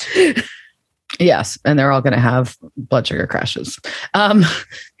been. Yes. And they're all going to have blood sugar crashes.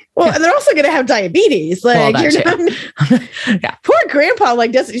 Well, and they're also going to have diabetes. Like, poor grandpa,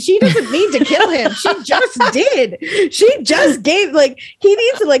 like, she doesn't need to kill him. She just did. She just gave, like, he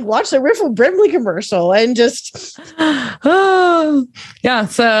needs to, like, watch the Riffle Brimley commercial and just. Yeah.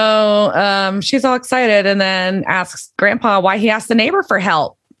 So she's all excited and then asks grandpa why he asked the neighbor for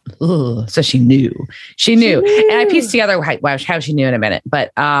help. Ugh. So she knew. And I pieced together how she knew in a minute.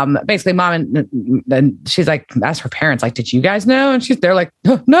 But basically mom and she's like, asked her parents, like, did you guys know? And they're like,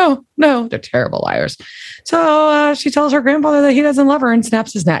 no, they're terrible liars. So she tells her grandfather that he doesn't love her and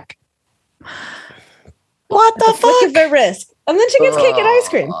snaps his neck. What the fuck? Look at the risk. And then she gets cake and ice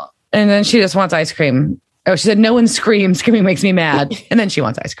cream. And then she just wants ice cream. Oh, she said, no one screams. Screaming makes me mad. And then she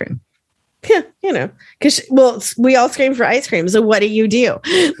wants ice cream. Yeah, because we all scream for ice cream. So what do you do?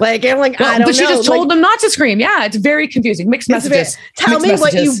 Like, I'm like, I don't know. But she just told them not to scream. Yeah, it's very confusing. Mixed messages. Tell me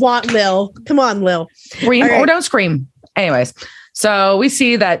what you want, Lil. Come on, Lil. Scream or don't scream. Anyways, so we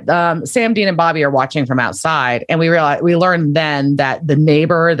see that Sam, Dean, and Bobby are watching from outside, and we learned then that the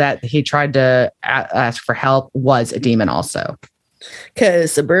neighbor that he tried to ask for help was a demon also.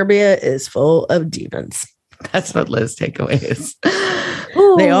 Because suburbia is full of demons. That's what Liz's takeaway is.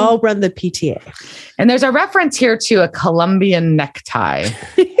 They all run the PTA. And there's a reference here to a Colombian necktie.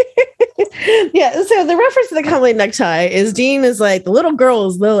 Yeah. So the reference to the Cumberland necktie is Dean is like, the little girl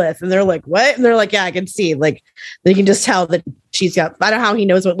is Lilith. And they're like, what? And they're like, yeah, I can see. Like, they can just tell that she's got, I don't know how he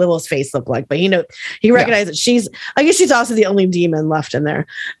knows what Lilith's face looked like, but he recognizes that I guess she's also the only demon left in there.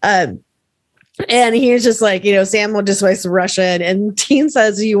 And he's just like, Sam just likes to rush in, and Dean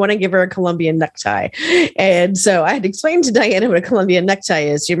says, you want to give her a Colombian necktie. And so I had to explain to Diana what a Colombian necktie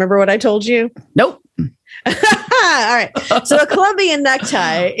is. Do you remember what I told you? Nope. All right. So a Colombian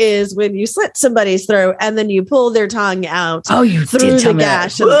necktie is when you slit somebody's throat and then you pull their tongue out through the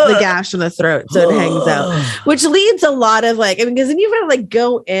gash in the throat, so it hangs out, which leads a lot of because then you've got to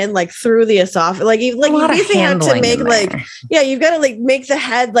go in through the esophagus, you basically have to make you've got to make the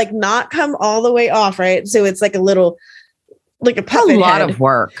head not come all the way off, right? So it's like a little a puppet lot head. Of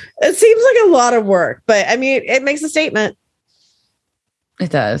work. It seems like a lot of work, but I mean it makes a statement. It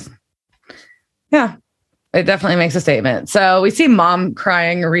does. Yeah. It definitely makes a statement. So we see Mom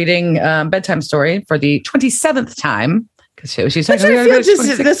crying, reading bedtime story for the 27th time because she's like,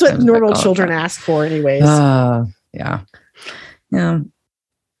 that's what normal children ask for, anyways. Yeah.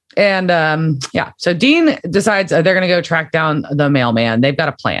 And so Dean decides they're going to go track down the mailman. They've got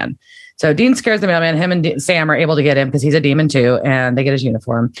a plan. So Dean scares the mailman. Him and Sam are able to get him because he's a demon too, and they get his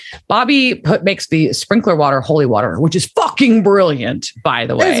uniform. Bobby makes the sprinkler water holy water, which is fucking brilliant, by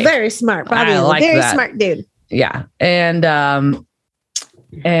the way. It's very smart. Bobby is a very smart dude. Yeah, and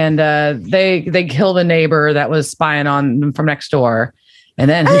they kill the neighbor that was spying on them from next door, and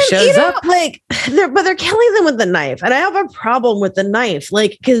then he shows up. They're killing them with the knife, and I have a problem with the knife,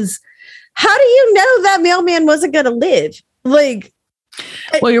 because how do you know that mailman wasn't going to live?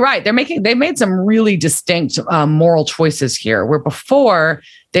 Well, you're right. They made some really distinct moral choices here, where before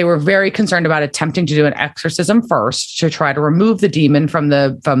they were very concerned about attempting to do an exorcism first to try to remove the demon from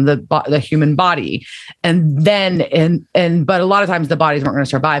the human body, and then but a lot of times the bodies weren't going to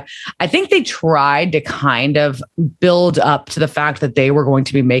survive. I think they tried to kind of build up to the fact that they were going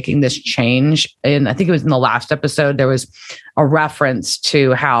to be making this change. And I think it was in the last episode there was a reference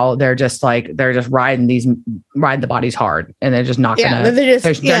to how they're just riding the bodies hard, and they're just not going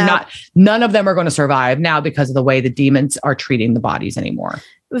to. None of them are going to survive now because of the way the demons are treating the bodies anymore.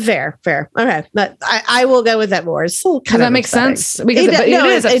 Fair. Okay. But I will go with that more. It's still kind Does that make sense? Because it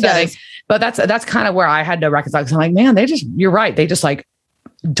is upsetting. But that's kind of where I had to reconcile. Because I'm like, man, you're right. They just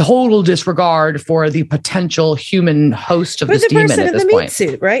total disregard for the potential human host of this demon at this point. Meat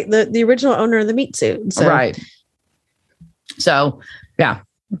suit, right? The original owner of the meat suit. So. Right. So, yeah.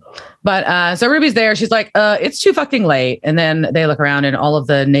 But so Ruby's there. She's like, it's too fucking late. And then they look around and all of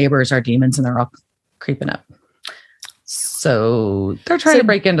the neighbors are demons and they're all creeping up. So they're trying to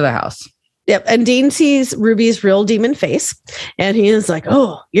break into the house. Yep. And Dean sees Ruby's real demon face and he is like,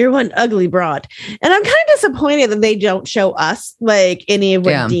 oh, you're one ugly broad. And I'm kind of disappointed that they don't show us any of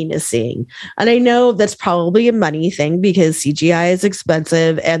what Dean is seeing. And I know that's probably a money thing because CGI is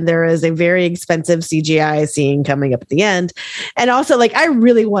expensive and there is a very expensive CGI scene coming up at the end. And also I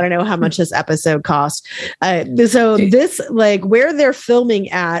really want to know how much this episode cost. So this where they're filming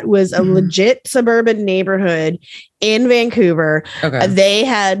at was a legit suburban neighborhood in Vancouver. Okay. They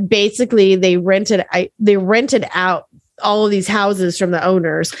had they rented out all of these houses from the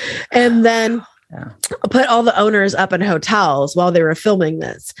owners and then put all the owners up in hotels while they were filming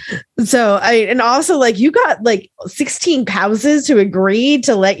this. So and also you got 16 houses to agree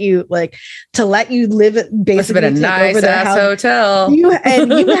to let you live basically a nice over their hotel. You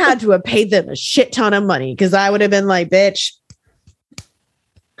had to have paid them a shit ton of money because I would have been like, bitch.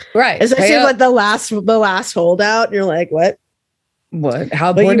 Right. Especially the last holdout. And you're like, what?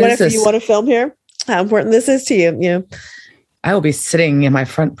 How important is this? You want to film here? How important this is to you? Yeah. I will be sitting in my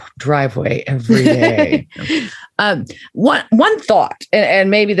front driveway every day. One thought, and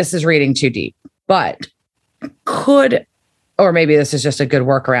maybe this is reading too deep, but or maybe this is just a good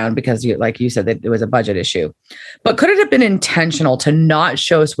workaround because you said that it was a budget issue, but could it have been intentional to not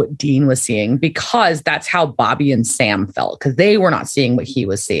show us what Dean was seeing? Because that's how Bobby and Sam felt, because they were not seeing what he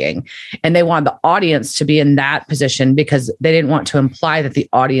was seeing. And they wanted the audience to be in that position because they didn't want to imply that the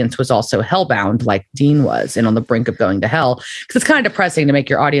audience was also hellbound like Dean was and on the brink of going to hell. Because it's kind of depressing to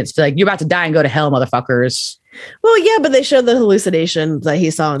make your audience feel like you're about to die and go to hell, motherfuckers. Well, yeah, but they showed the hallucinations that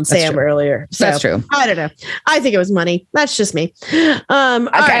he saw in Sam earlier. So, that's true. I don't know. I think it was money. That's just me.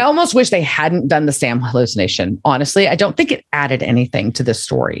 I almost wish they hadn't done the Sam hallucination. Honestly, I don't think it added anything to this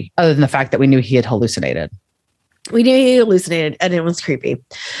story other than the fact that we knew he had hallucinated. We knew he hallucinated and it was creepy.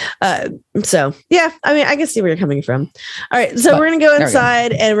 So, yeah, I can see where you're coming from. All right. So we're going to go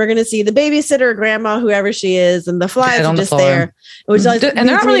inside and we're going to see the babysitter, grandma, whoever she is, and the flies are just there. And they're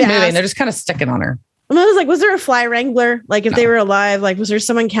not really moving. They're just kind of sticking on her. And I was like, was there a fly wrangler? Like if they were alive, like was there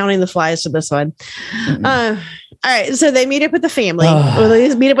someone counting the flies for this one? All right. So they meet up with the family. Or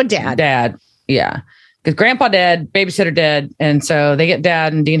they meet up with dad. Dad. Yeah. Because grandpa dead, babysitter dead. And so they get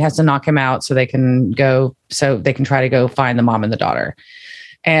dad and Dean has to knock him out so they can try to go find the mom and the daughter.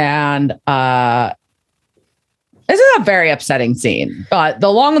 And this is a very upsetting scene, but the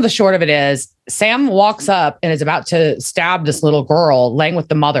long and the short of it is Sam walks up and is about to stab this little girl laying with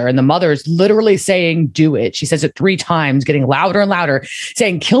the mother. And the mother is literally saying, do it. She says it 3 times, getting louder and louder,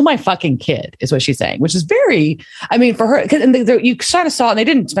 saying, kill my fucking kid is what she's saying, which is very, I mean, for her, you kind of saw, and they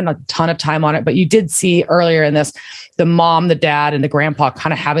didn't spend a ton of time on it, but you did see earlier in this, the mom, the dad, and the grandpa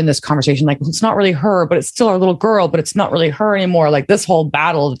kind of having this conversation, like, it's not really her, but it's still our little girl, but it's not really her anymore. Like this whole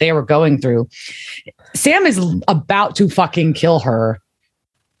battle that they were going through. Sam is about to fucking kill her.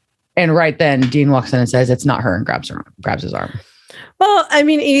 And right then Dean walks in and says, it's not her, and grabs his arm. Well, I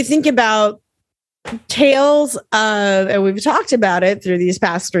mean, you think about tales of, and we've talked about it through these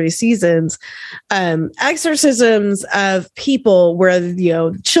past 3 seasons, exorcisms of people where,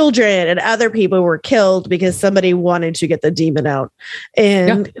 children and other people were killed because somebody wanted to get the demon out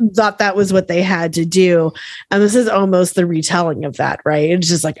and thought that was what they had to do. And this is almost the retelling of that, right? It's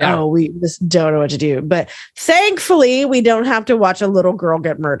just like, we just don't know what to do. But thankfully, we don't have to watch a little girl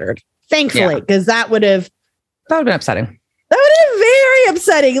get murdered. Thankfully, because that would have been upsetting. That would have been very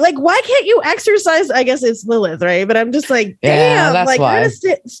upsetting. Like, why can't you exercise? I guess it's Lilith, right? But I'm just like, damn, that's like, why.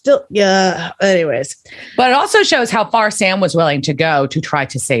 Still, yeah. Anyways, but it also shows how far Sam was willing to go to try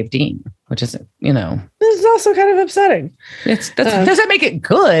to save Dean, which is, this is also kind of upsetting. Doesn't make it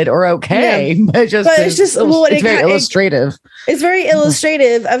good or okay, but it's very illustrative. It's very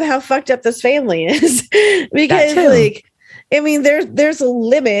illustrative of how fucked up this family is because, like. I mean, there's a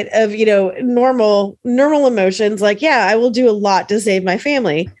limit of, normal emotions. Like, yeah, I will do a lot to save my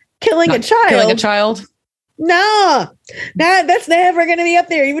family. Killing a child. No, that's never going to be up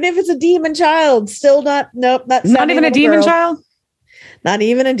there. Even if it's a demon child, still not. Nope. That's not even a demon child. Not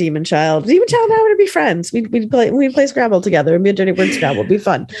even a demon child. Demon child and I would be friends. We'd play Scrabble together. It'd be a dirty word Scrabble. It'd be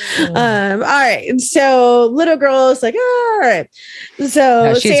fun. All right. And so little girl is like, all right.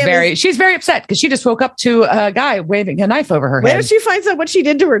 So she's very upset because she just woke up to a guy waving a knife over her head. Where did she find out what she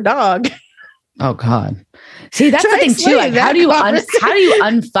did to her dog? Oh God. See, that's the thing too. Like, how do you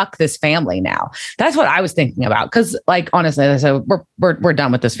unfuck this family now? That's what I was thinking about. Cause like, honestly, so we're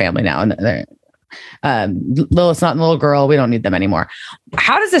done with this family now. And Lilith's not a little girl. We don't need them anymore.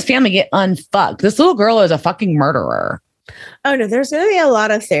 How does this family get unfucked? This little girl is a fucking murderer. Oh no, there's going to be a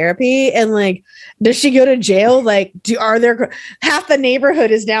lot of therapy. And like, does she go to jail? Like, half the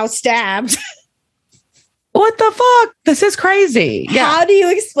neighborhood is now stabbed? What the fuck? This is crazy. Yeah. How do you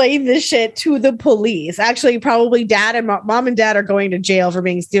explain this shit to the police? Actually, probably dad and mom and dad are going to jail for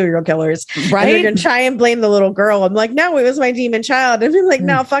being serial killers. Right. And they're going to try and blame the little girl. I'm like, no, it was my demon child. And I'm like,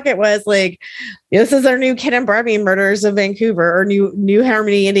 no, fuck, it was like, this is our new Ken and Barbie murders of Vancouver or New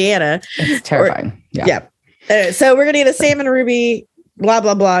Harmony, Indiana. It's terrifying. So we're going to get a Sam and Ruby, blah,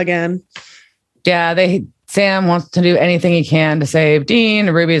 blah, blah again. Yeah. Sam wants to do anything he can to save Dean.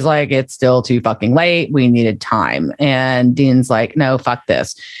 Ruby's like, it's still too fucking late. We needed time. And Dean's like, no, fuck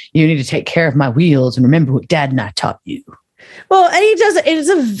this. You need to take care of my wheels and remember what Dad and I taught you. Well, and he does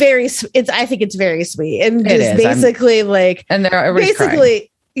it. I think it's very sweet. And just basically crying.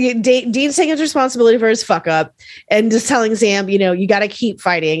 Dean's taking his responsibility for his fuck up and just telling Sam, you got to keep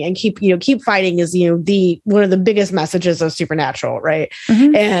fighting and keep fighting is, one of the biggest messages of Supernatural. Right.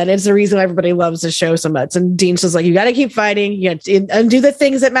 Mm-hmm. And it's the reason everybody loves the show so much. And Dean's just like, you got to keep fighting. You got to undo the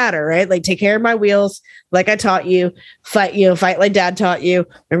things that matter. Right. Like take care of my wheels. Like I taught you, fight like Dad taught you.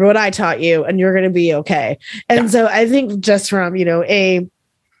 Remember what I taught you and you're going to be okay. And so I think just from, a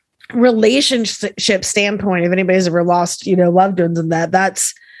relationship standpoint, if anybody's ever lost, loved ones and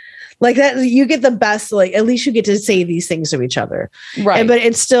that's like that, you get the best, like at least you get to say these things to each other. Right. But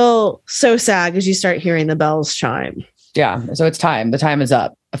it's still so sad because you start hearing the bells chime. Yeah. So it's time. The time is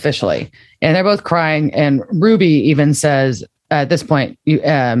up officially. And they're both crying. And Ruby even says at this point,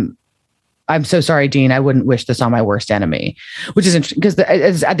 I'm so sorry, Dean. I wouldn't wish this on my worst enemy, which is interesting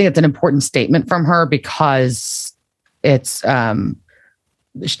because I think it's an important statement from her because it's,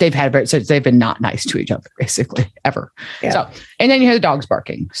 they've been not nice to each other basically ever. Yeah. So, and then you hear the dogs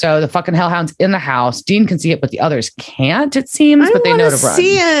barking. So the fucking hellhound's in the house. Dean can see it, but the others can't, it seems, but they know to run.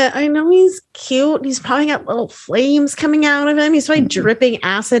 See it. I know he's cute. He's probably got little flames coming out of him. He's probably dripping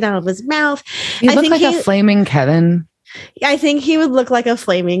acid out of his mouth. He looks like a flaming Kevin. I think he would look like a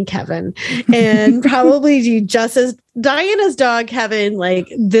flaming Kevin and probably do just as Diana's dog, Kevin, like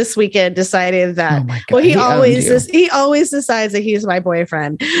this weekend decided that, well, he always decides that he's my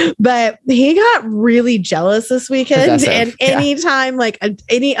boyfriend, but he got really jealous this weekend. Possessive. And anytime like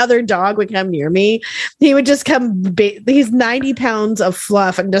any other dog would come near me, he would just come, he's 90 pounds of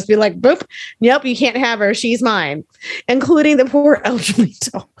fluff and just be like, boop, yep, you can't have her. She's mine, including the poor elderly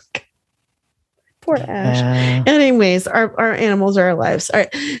dog. Poor Ash. Anyways, our animals are our lives. All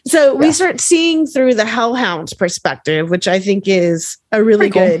right. So we start seeing through the Hellhound's perspective, which I think is a really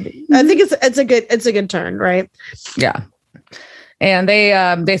good. Cool. I think it's a good turn, right? Yeah. And they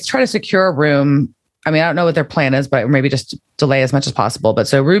try to secure a room. I mean, I don't know what their plan is, but maybe just delay as much as possible. But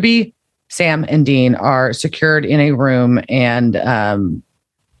so Ruby, Sam, and Dean are secured in a room, and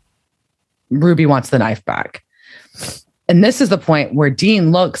Ruby wants the knife back. And this is the point where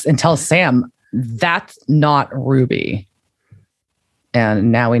Dean looks and tells Sam, that's not Ruby.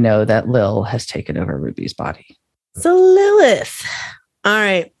 And now we know that Lil has taken over Ruby's body. So Lilith. All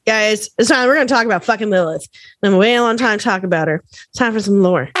right, guys, it's time. We're going to talk about fucking Lilith. I'm waiting a long time to talk about her. It's time for some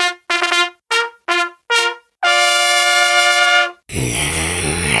lore.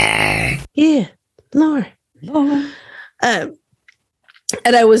 Yeah, lore.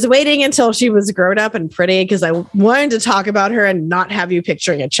 And I was waiting until she was grown up and pretty because I wanted to talk about her and not have you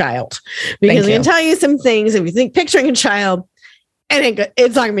picturing a child. Because I can tell you some things. If you think picturing a child,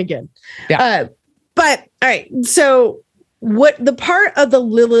 it's not going to be good. Yeah. But all right. So what the part of the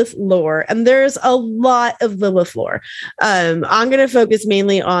Lilith lore, and there's a lot of Lilith lore. I'm going to focus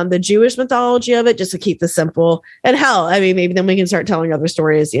mainly on the Jewish mythology of it, just to keep this simple. And hell, I mean, maybe then we can start telling other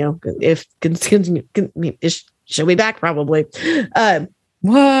stories, you know, if she'll be back probably.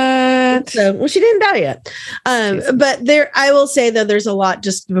 What? So, well, she didn't die yet. But I will say that there's a lot,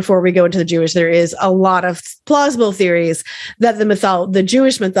 just before we go into the Jewish, there is a lot of plausible theories that the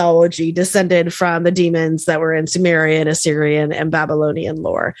Jewish mythology descended from the demons that were in Sumerian, Assyrian, and Babylonian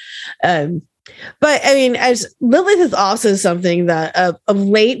lore. But I mean, as Lilith is also something that of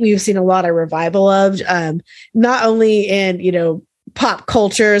late we've seen a lot of revival of, not only in, pop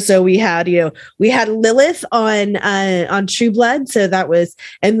culture. So we had Lilith on True Blood. So that was,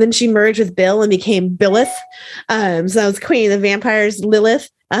 and then she merged with Bill and became Billith. So that was Queen of the Vampires, Lilith.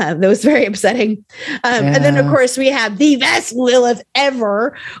 That was very upsetting. And then of course we have the best Lilith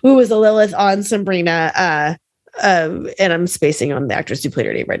ever, who was a Lilith on Sabrina. And I'm spacing on the actress who played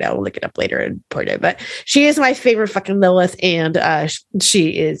her name right now. We'll look it up later and point it. But she is my favorite fucking Lilith, and she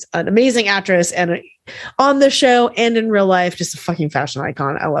is an amazing actress, and on the show and in real life, just a fucking fashion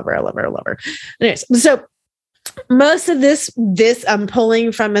icon. I love her. I love her. I love her. Anyways, so most of this I'm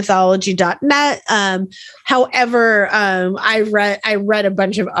pulling from mythology.net. However, I read a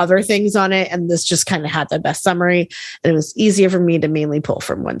bunch of other things on it, and this just kind of had the best summary, and it was easier for me to mainly pull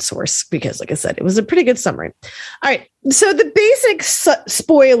from one source because, like I said, it was a pretty good summary. All right. So the basic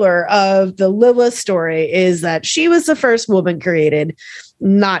spoiler of the Lilith story is that she was the first woman created,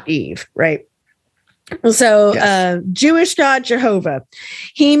 not Eve, right? So Jewish God Jehovah,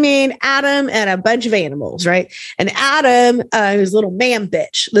 he made Adam and a bunch of animals, right? And Adam, who's a little man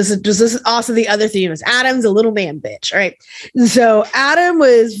bitch. This is also the other theme, is Adam's a little man bitch, right? So Adam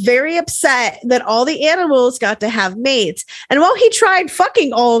was very upset that all the animals got to have mates. And while he tried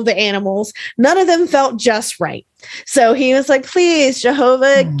fucking all of the animals, none of them felt just right. So he was like, please,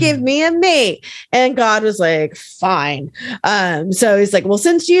 Jehovah, give me a mate. And God was like, fine. So he's like, well,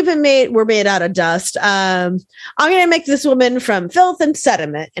 since we're made out of dust, I'm going to make this woman from filth and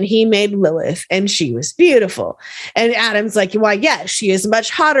sediment. And he made Lilith, and she was beautiful. And Adam's like, why, yes, she is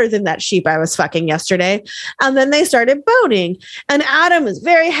much hotter than that sheep I was fucking yesterday. And then they started boning. And Adam was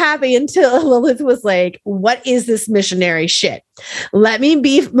very happy until Lilith was like, what is this missionary shit? Let me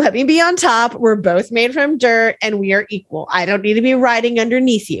be on top. We're both made from dirt and we are equal. I don't need to be riding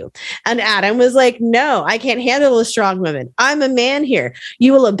underneath you. And Adam was like, no, I can't handle a strong woman. I'm a man here.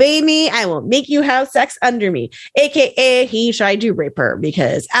 You will obey me. I will make you have sex under me. AKA he tried to rape her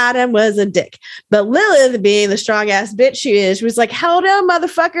because Adam was a dick. But Lilith, being the strong ass bitch she is, she was like, hell no,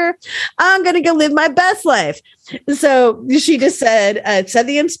 motherfucker. I'm going to go live my best life. So she just said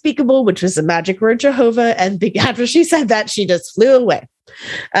the unspeakable, which was the magic word Jehovah. And after she said that, she just flew away.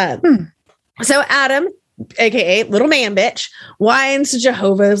 So Adam, AKA little man bitch, whines to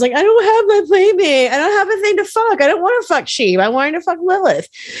Jehovah. It's like, I don't have my playmate. I don't have a thing to fuck. I don't want to fuck sheep. I wanted to fuck Lilith.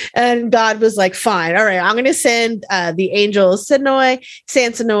 And God was like, fine. All right. I'm going to send the angels Sinoi,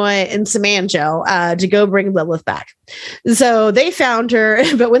 Sansonoi, and Samangel to go bring Lilith back. So they found her,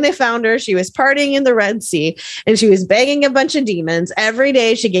 but when they found her, she was partying in the Red Sea and she was banging a bunch of demons. Every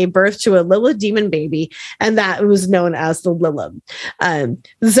day she gave birth to a Lilith demon baby, and that was known as the Lilith.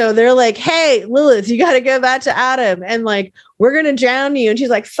 So they're like, hey, Lilith, you got to go back to Adam, and like, we're going to drown you. And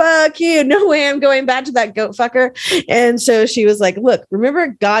she's like, fuck you. No way I'm going back to that goat fucker. And so she was like, look, remember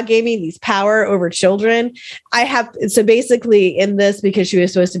God gave me these power over children. So basically in this, because she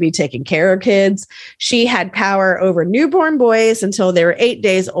was supposed to be taking care of kids, she had power over newborn boys until they were 8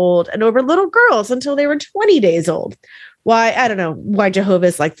 days old and over little girls until they were 20 days old. Why? I don't know why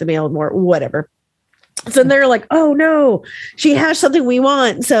Jehovah's like the male more, whatever. So they're like, oh no, she has something we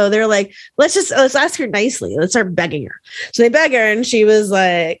want. So they're like, let's ask her nicely. Let's start begging her. So they beg her and she was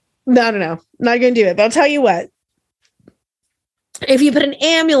like, no, not going to do it. But I'll tell you what, if you put an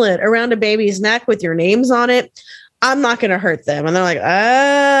amulet around a baby's neck with your names on it, I'm not going to hurt them. And they're like,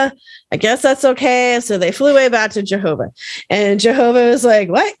 I guess that's okay. So they flew way back to Jehovah, and Jehovah was like,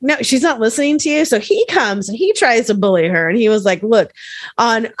 what? No, she's not listening to you. So he comes and he tries to bully her. And he was like, look,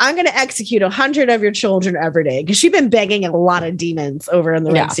 I'm going to execute 100 of your children every day. Cause she'd been begging a lot of demons over in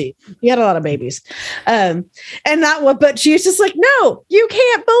the Red Sea. He had a lot of babies. But she was just like, no, you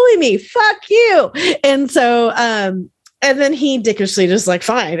can't bully me. Fuck you. And so, and then he dickishly just like,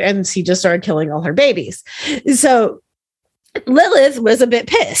 fine. And he just started killing all her babies. So Lilith was a bit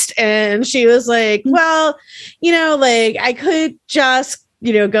pissed, and she was like, well, like I could just,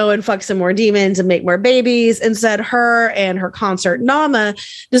 go and fuck some more demons and make more babies. Instead, her and her consort Nama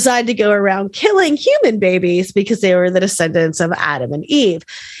decided to go around killing human babies because they were the descendants of Adam and Eve.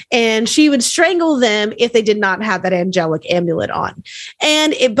 And she would strangle them if they did not have that angelic amulet on.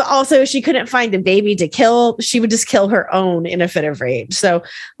 But also she couldn't find a baby to kill. She would just kill her own in a fit of rage. So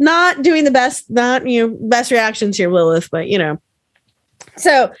not doing the best, best reactions here, Lilith, but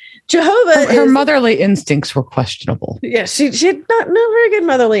so Jehovah, her motherly instincts were questionable. Yeah, she had not very good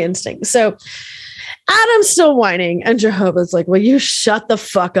motherly instincts. So Adam's still whining, and Jehovah's like, well, you shut the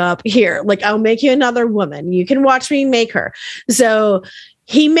fuck up here. Like, I'll make you another woman. You can watch me make her. So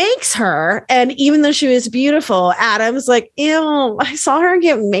he makes her, and even though she was beautiful, Adam's like, ew, I saw her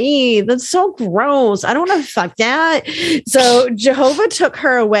get made. That's so gross. I don't want to fuck that. So Jehovah took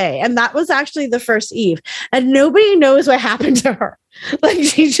her away, and that was actually the first Eve. And nobody knows what happened to her. Like,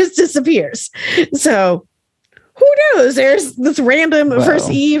 she just disappears. So who knows? There's this random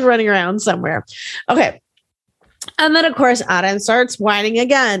first Eve running around somewhere. Okay. And then, of course, Adam starts whining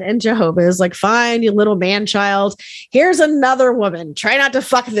again. And Jehovah is like, fine, you little man child. Here's another woman. Try not to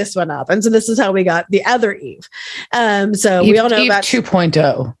fuck this one up. And so this is how we got the other Eve. So we all know about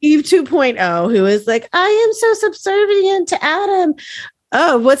 2.0. Eve 2.0, who is like, I am so subservient to Adam.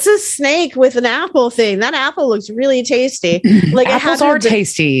 Oh, what's this snake with an apple thing? That apple looks really tasty. Like, apples are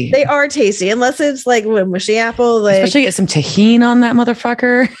tasty. They are tasty, unless it's like a mushy apple. Like, especially get some tahini on that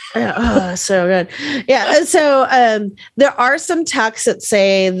motherfucker. Oh, so good. Yeah. And so there are some texts that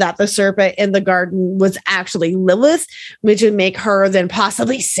say that the serpent in the garden was actually Lilith, which would make her then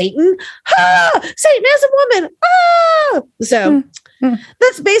possibly Satan. Satan is a woman. So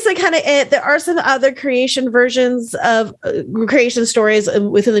that's basically kind of it. There are some other creation versions of creation stories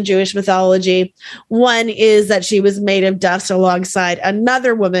within the Jewish mythology. One is that she was made of dust alongside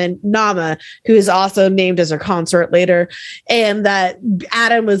another woman, Nama, who is also named as her consort later, and that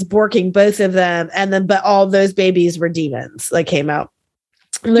Adam was borking both of them, but all those babies were demons that came out.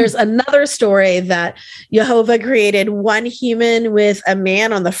 There's another story that Jehovah created one human with a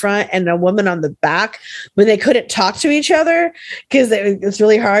man on the front and a woman on the back when they couldn't talk to each other because it's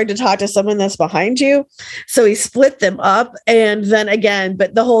really hard to talk to someone that's behind you. So he split them up, and then again,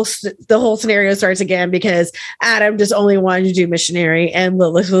 but the whole scenario starts again because Adam just only wanted to do missionary, and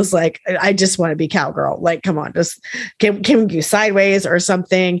Lilith was like, I just want to be cowgirl. Like, come on, just can we go sideways or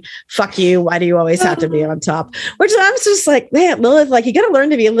something? Fuck you. Why do you always have to be on top? Which I was just like, man, Lilith, like, you got to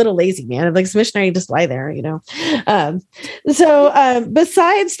learn to be a little lazy, man. Like, missionary, just lie there, So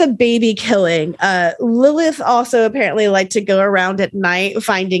besides the baby killing, Lilith also apparently liked to go around at night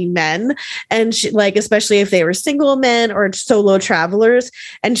finding men, and she, like, especially if they were single men or solo travelers,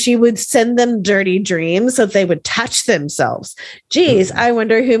 and she would send them dirty dreams so they would touch themselves. Geez, I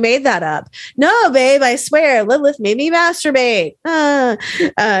wonder who made that up. No, babe, I swear, Lilith made me masturbate.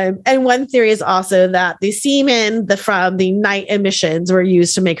 And one theory is also that the semen from the night emissions were used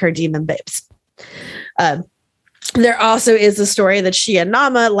to make her demon babes. There also is a story that she and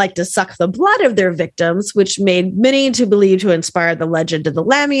Nama like to suck the blood of their victims, which made many to believe to inspire the legend of the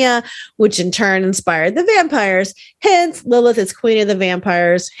Lamia, which in turn inspired the vampires. Hence, Lilith is queen of the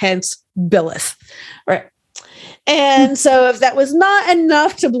vampires, hence Byleth. Right. And so if that was not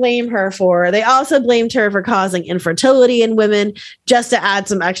enough to blame her for, they also blamed her for causing infertility in women just to add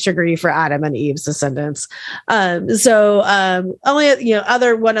some extra grief for Adam and Eve's descendants. One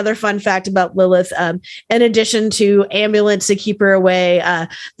other fun fact about Lilith, in addition to amulets to keep her away,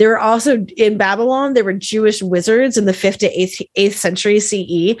 there were also in Babylon, there were Jewish wizards in the 5th to 8th century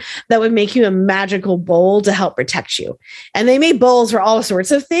CE that would make you a magical bowl to help protect you. And they made bowls for all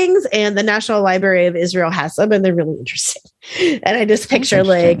sorts of things. And the National Library of Israel has them, and they're really interesting. And I just picture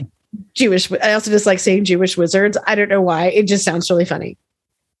like Jewish, I also just like saying Jewish wizards. I don't know why. It just sounds really funny.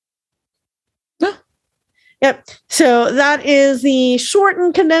 Yep. So that is the short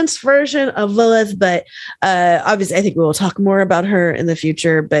and condensed version of Lilith. But obviously, I think we will talk more about her in the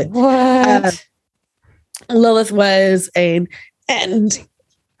future. But Lilith was and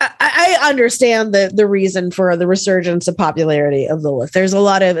I understand the reason for the resurgence of popularity of Lilith. There's a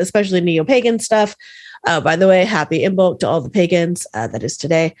lot of, especially neo-pagan stuff. By the way, happy Imbolc to all the pagans. That is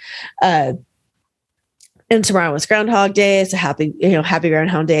today. And tomorrow was Groundhog Day. So happy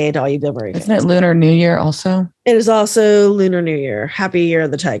Groundhog Day to all you Bill Murray fans. Isn't it Lunar New Year also? It is also Lunar New Year. Happy Year of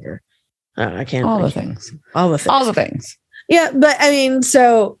the Tiger. I can't. All the things. Yeah, but I mean,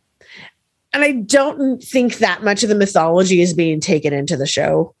 so, and I don't think that much of the mythology is being taken into the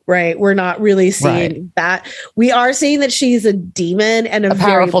show, right? We're not really seeing that. We are seeing that she's a demon and a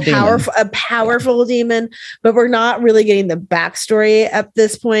very powerful demon, but we're not really getting the backstory at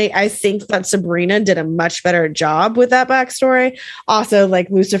this point. I think that Sabrina did a much better job with that backstory. Also, like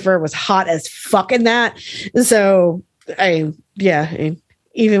Lucifer was hot as fuck in that. So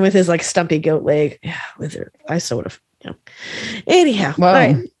even with his like stumpy goat leg, wizard, I sort of, anyhow. Wow. All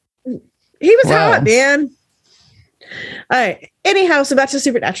right. He was hot, man. All right. Anyhow, so back to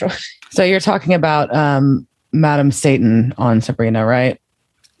Supernatural. So you're talking about Madam Satan on Sabrina, right?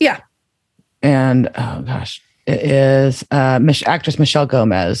 Yeah. And oh gosh, it is actress Michelle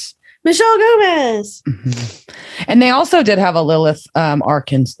Gomez. Mm-hmm. And they also did have a Lilith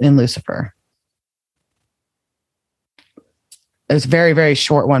arc in Lucifer. It was a very, very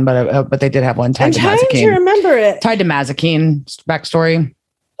short one, but they did have one tied to Mazikeen. I'm trying to remember it. Tied to Mazikeen's backstory.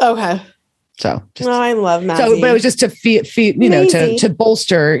 Okay. So I love Mazzy. But it was just to feed to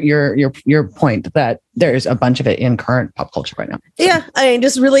bolster your point that there's a bunch of it in current pop culture right now. So. Yeah, I mean,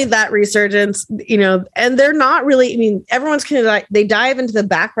 just really that resurgence, and they're not really. I mean, everyone's kind of they dive into the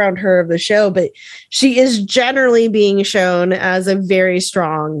background her of the show, but she is generally being shown as a very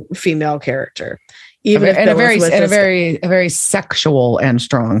strong female character, even a very sexual and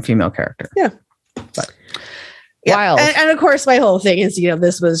strong female character. Yeah. But. Yeah. Wild. And of course, my whole thing is,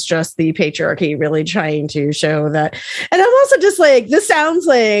 this was just the patriarchy really trying to show that. And I'm also just like, this sounds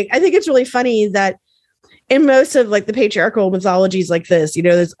like, I think it's really funny that in most of like the patriarchal mythologies like this,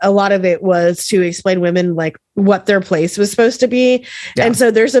 there's a lot of it was to explain women like what their place was supposed to be. Yeah. And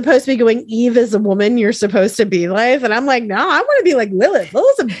so they're supposed to be going, Eve is a woman you're supposed to be like. And I'm like, no, I want to be like Lilith.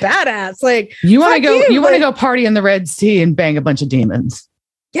 Lilith's a badass. Like you want to go party in the Red Sea and bang a bunch of demons.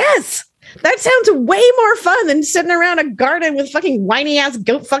 Yes. That sounds way more fun than sitting around a garden with fucking whiny ass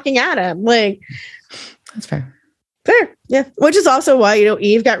goat fucking Adam. Like, that's fair. Fair. Yeah. Which is also why,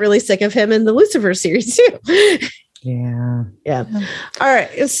 Eve got really sick of him in the Lucifer series too. Yeah. Yeah. All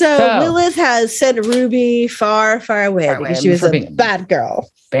right. So Lilith has sent Ruby far, far away because she was a bad girl.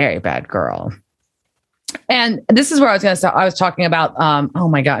 Very bad girl. And this is where I was going to start. I was talking about, oh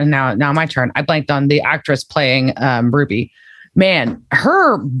my God. And now my turn. I blanked on the actress playing Ruby. Man,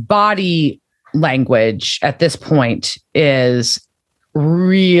 her body language at this point is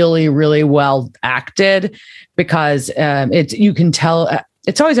really, really well acted because you can tell.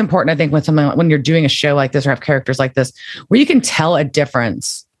 It's always important, I think, when you're doing a show like this or have characters like this, where you can tell a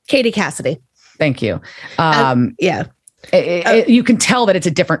difference. Katie Cassidy. Thank you. Yeah. You can tell that it's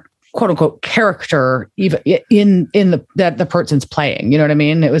a different quote unquote character even in the person's playing. You know what I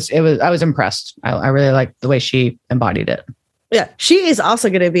mean? I was impressed. I really liked the way she embodied it. Yeah, she is also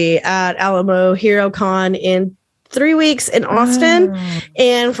going to be at Alamo HeroCon in 3 weeks in Austin.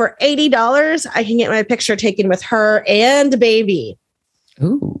 And for $80, I can get my picture taken with her and baby.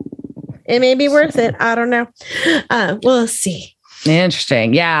 Ooh. It may be worth it. I don't know. We'll see.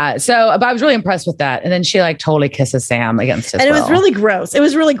 Interesting. Yeah. So but I was really impressed with that. And then she like totally kisses Sam against it. And it was really gross.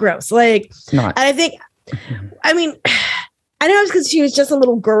 Like, and I think, I mean, I know it's because she was just a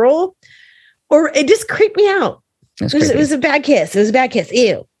little girl, or it just creeped me out. It was a bad kiss.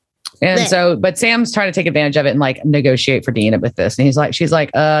 Ew. And but Sam's trying to take advantage of it and like negotiate for Dean with this. And she's like,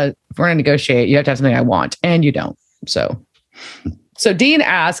 if we're going to negotiate, you have to have something I want. And you don't. So Dean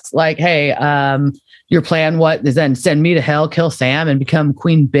asks like, hey, your plan, what is then send me to hell, kill Sam and become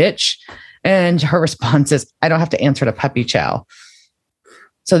queen bitch. And her response is, I don't have to answer to Puppy Chow.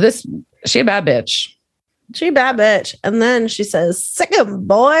 So she a bad bitch. She a bad bitch. And then she says, sick 'em,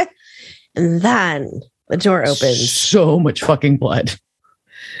 boy. And then the door opens. So much fucking blood.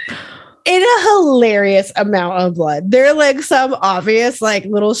 In a hilarious amount of blood. There are like some obvious like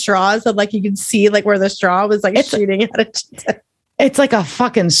little straws that like you can see like where the straw was like shooting out of chest. It's like a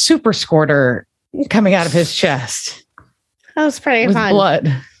fucking super squirter coming out of his chest. That was pretty fun.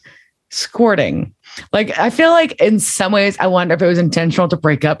 Blood squirting. Like, I feel like in some ways I wonder if it was intentional to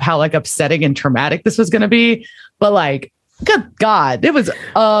break up how like upsetting and traumatic this was going to be. But like, good God, it was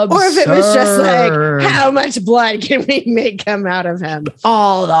absurd. Or if it was just like, how much blood can we make come out of him?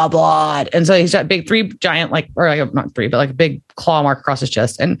 All the blood. And so he's got three giant, like, or like, not three, but like a big claw mark across his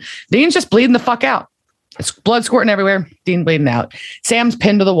chest. And Dean's just bleeding the fuck out. It's blood squirting everywhere. Dean bleeding out. Sam's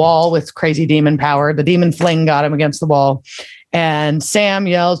pinned to the wall with crazy demon power. The demon fling got him against the wall. And Sam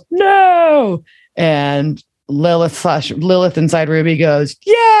yells, no. And Lilith inside Ruby goes,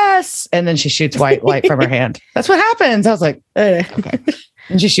 yes. And then she shoots white light from her hand. That's what happens. I was like, okay.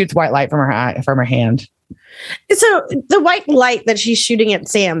 And she shoots white light from her hand. So the white light that she's shooting at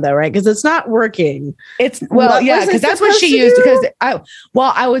Sam, though, right? Because it's not working. It's yeah, because that's what she used. Because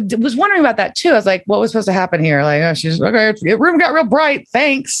I was wondering about that too. I was like, what was supposed to happen here? Like, oh, she's okay. The room got real bright.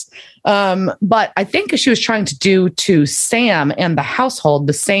 Thanks. But I think she was trying to do to Sam and the household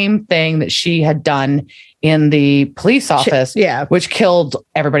the same thing that she had done in the police office, which killed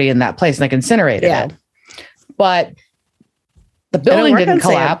everybody in that place and like incinerated it. But the building didn't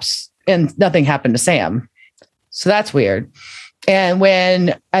collapse and nothing happened to Sam. So that's weird. And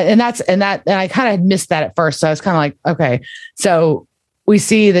I kind of missed that at first. So I was kind of like, okay. So we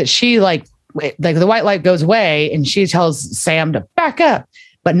see that she like the white light goes away and she tells Sam to back up,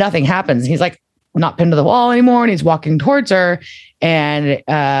 but nothing happens. He's like not pinned to the wall anymore. And he's walking towards her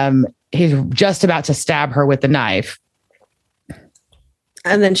and he's just about to stab her with the knife.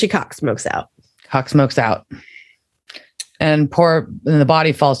 And then she cock smokes out. And the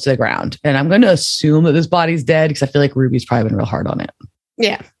body falls to the ground. And I'm going to assume that this body's dead because I feel like Ruby's probably been real hard on it.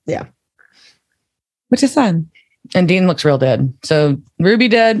 Yeah. Which is fun. And Dean looks real dead. So Ruby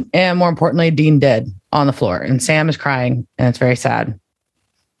dead, and more importantly, Dean dead on the floor. And Sam is crying, and it's very sad.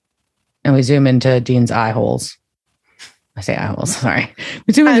 And we zoom into Dean's eye holes. I say eye holes, sorry.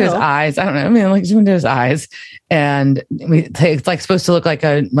 We zoom into his eyes. I don't know. I mean, like zoom into his eyes. And it's like supposed to look like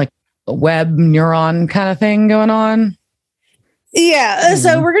a web neuron kind of thing going on. Yeah.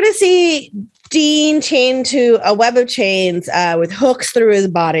 So we're going to see Dean chained to a web of chains with hooks through his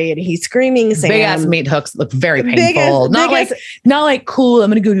body, and he's screaming Sam. Big ass meat hooks look very painful. Not like cool. I'm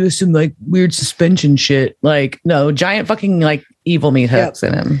going to go do some like weird suspension shit. Like, no, giant fucking like evil meat hooks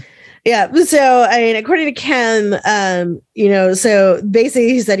in him. Yeah. So, I mean, according to Ken, so basically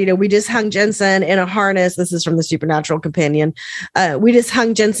he said, we just hung Jensen in a harness. This is from the Supernatural Companion. We just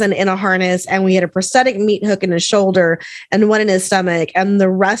hung Jensen in a harness and we had a prosthetic meat hook in his shoulder and one in his stomach, and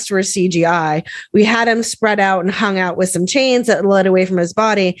the rest were CGI. We had him spread out and hung out with some chains that led away from his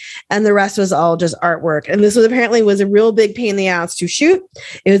body, and the rest was all just artwork. And this apparently was a real big pain in the ass to shoot.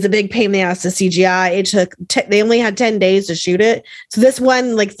 It was a big pain in the ass to CGI. It took, they only had 10 days to shoot it. So this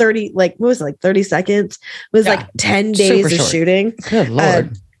one, 30 seconds was 10 days of shooting. Good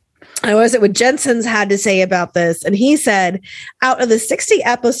Lord. I was it what Jensen's had to say about this. And he said, out of the 60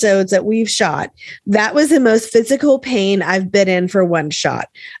 episodes that we've shot, that was the most physical pain I've been in for one shot.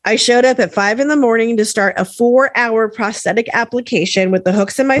 I showed up at 5 a.m. to start a 4-hour prosthetic application with the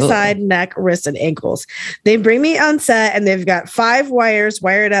hooks in my side, neck, wrists, and ankles. They bring me on set and they've got 5 wires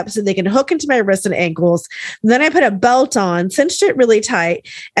wired up so they can hook into my wrists and ankles. Then I put a belt on, cinched it really tight,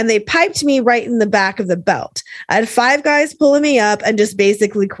 and they piped me right in the back of the belt. I had 5 guys pulling me up and just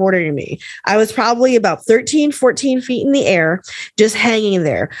basically quartering me. I was probably about 13, 14 feet in the air, just hanging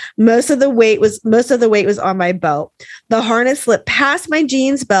there. Most of the weight was on my belt. The harness slipped past my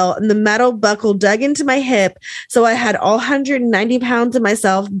jeans belt and the metal buckle dug into my hip. So I had all 190 pounds of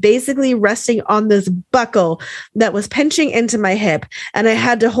myself basically resting on this buckle that was pinching into my hip. And I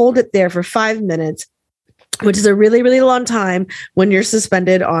had to hold it there for 5 minutes, which is a really, really long time when you're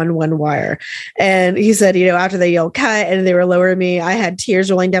suspended on one wire. And he said, after they yelled cut and they were lowering me, I had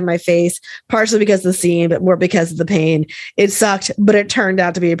tears rolling down my face, partially because of the scene, but more because of the pain. It sucked, but it turned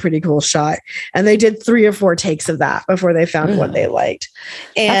out to be a pretty cool shot. And they did 3 or 4 takes of that before they found what they liked.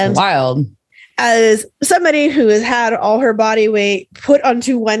 And that's wild. As somebody who has had all her body weight put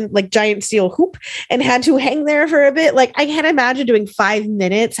onto one giant steel hoop and had to hang there for a bit, I can't imagine doing 5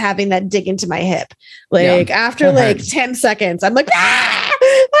 minutes having that dig into my hip. After 10 seconds, I'm like,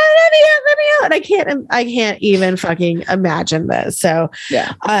 let me and I can't even fucking imagine this. So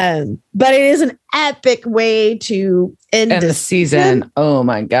yeah. But it is an epic way to end the season. Oh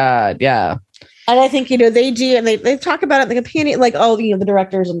my God. Yeah. And I think, they do, and they talk about it in the companion, like all, the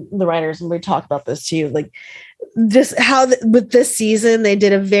directors and the writers, and we talk about this too, like just how with this season, they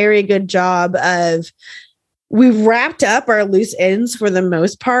did a very good job of, we've wrapped up our loose ends for the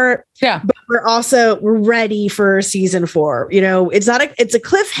most part. Yeah. But we're ready for season 4. It's a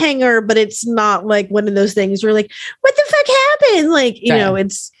cliffhanger, but it's not like one of those things where like, what the fuck happened? Like,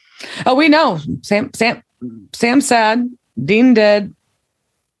 it's. Oh, we know. Sam's sad. Dean dead.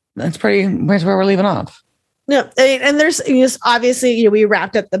 That's pretty much where we're leaving off. No, and there's obviously, we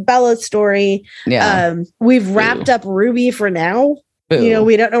wrapped up the Bella story. Yeah. We've wrapped up Ruby for now. Boo.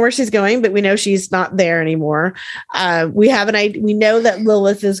 We don't know where she's going, but we know she's not there anymore. We know that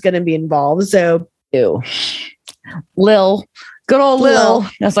Lilith is going to be involved. So, ew. Lil, good old Lil.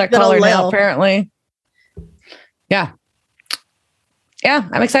 That's what I call her now, apparently. Yeah. Yeah,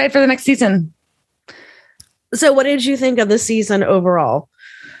 I'm excited for the next season. So, what did you think of the season overall?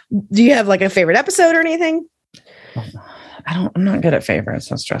 Do you have like a favorite episode or anything? I'm not good at favorites.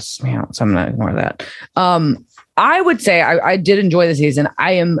 That stresses me out, so I'm going to ignore that. I would say I did enjoy the season.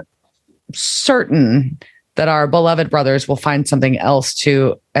 I am certain that our beloved brothers will find something else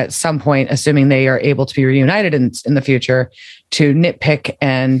to, at some point, assuming they are able to be reunited in the future, to nitpick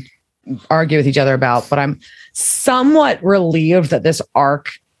and argue with each other about. But I'm somewhat relieved that this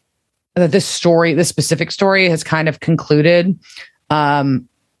arc, that this specific story has kind of concluded.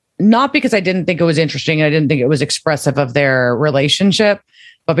 Not because I didn't think it was interesting and I didn't think it was expressive of their relationship,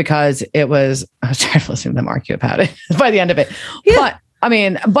 but because I was trying to listen to them argue about it by the end of it. Yeah.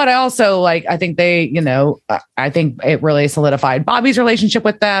 But I also I think they, I think it really solidified Bobby's relationship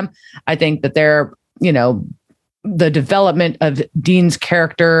with them. I think that they're, the development of Dean's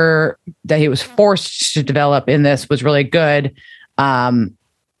character that he was forced to develop in this was really good.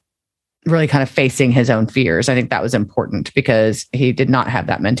 Really kind of facing his own fears. I think that was important because he did not have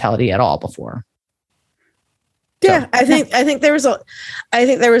that mentality at all before. Yeah, so, I think there was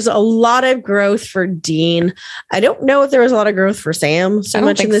a lot of growth for Dean. I don't know if there was a lot of growth for Sam so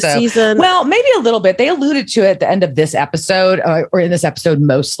much in this season. Well, maybe a little bit. They alluded to it at the end of this episode, or in this episode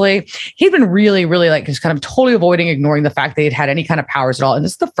mostly. He'd been really, really just kind of totally ignoring the fact that he'd had any kind of powers at all. And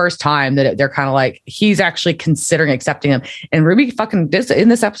this is the first time that they're kind of he's actually considering accepting him. And Ruby fucking does in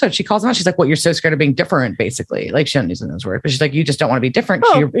this episode. She calls him out. She's like, "What? You're so scared of being different?" Basically, she doesn't use those words, but she's like, "You just don't want to be different.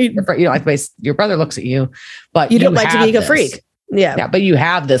 You're different. Like the way your brother looks at you, but." You don't like to be a freak. Yeah. But you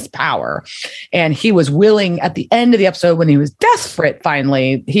have this power. And he was willing at the end of the episode when he was desperate,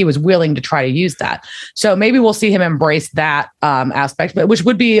 finally, he was willing to try to use that. So maybe we'll see him embrace that aspect, but which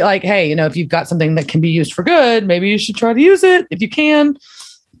would be hey, if you've got something that can be used for good, maybe you should try to use it if you can.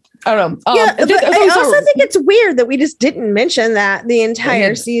 I don't know. Yeah, but I also think it's weird that we just didn't mention that the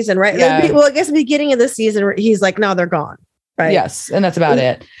entire season, right? Yeah. Well, I guess the beginning of the season, he's like, no, they're gone. Right. Yes. And that's about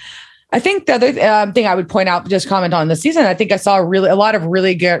it. I think the other thing I would point out, just comment on the season, I think I saw a lot of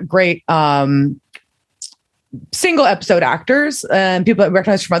really great single episode actors and people that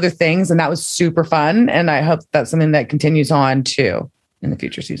recognized from other things. And that was super fun. And I hope that's something that continues on too in the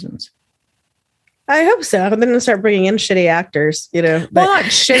future seasons. I hope so. I'm going to start bringing in shitty actors, But, well, not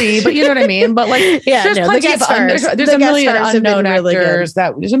shitty, but you know what I mean? But there's plenty of there's a million unknown actors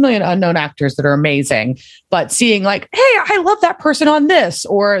there's a million unknown actors that are amazing. But seeing hey, I love that person on this,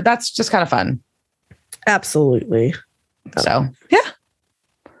 or that's just kind of fun. Absolutely. So yeah.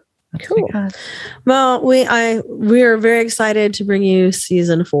 Cool. Well, we are very excited to bring you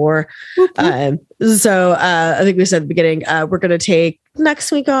season 4. So I think we said at the beginning, we're going to take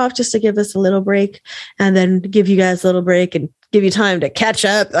next week off just to give us a little break, and then give you guys a little break and give you time to catch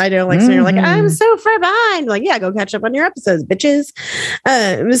up. I know, so you're like, I'm so far behind. Yeah, go catch up on your episodes, bitches.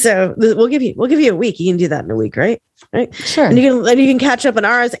 So we'll give you a week. You can do that in a week, right? Right. Sure. And you can catch up on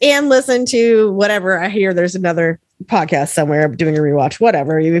ours and listen to whatever. I hear there's another podcast somewhere doing a rewatch,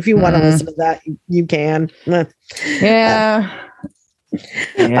 whatever. If you want to listen to that, you can. Yeah.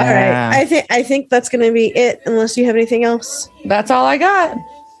 All right. I think that's going to be it, unless you have anything else. That's all I got.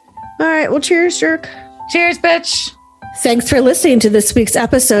 All right. Well, cheers, jerk. Cheers, bitch. Thanks for listening to this week's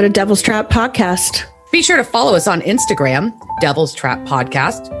episode of Devil's Trap Podcast. Be sure to follow us on Instagram, Devil's Trap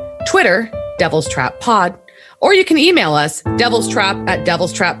Podcast, Twitter, Devil's Trap Pod, or you can email us,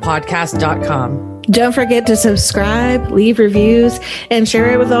 devilstrap@devilstrappodcast.com. Don't forget to subscribe, leave reviews, and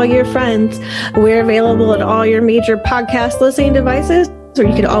share it with all your friends. We're available at all your major podcast listening devices, or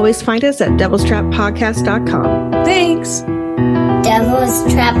you can always find us at devilstrappodcast.com. Thanks.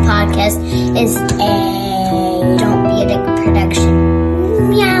 Devil's Trap Podcast is a Don't Be a Dick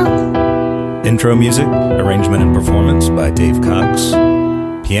production. Meow. Intro music, arrangement and performance by Dave Cox.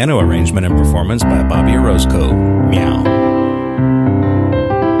 Piano arrangement and performance by Bobby Orozco. Meow.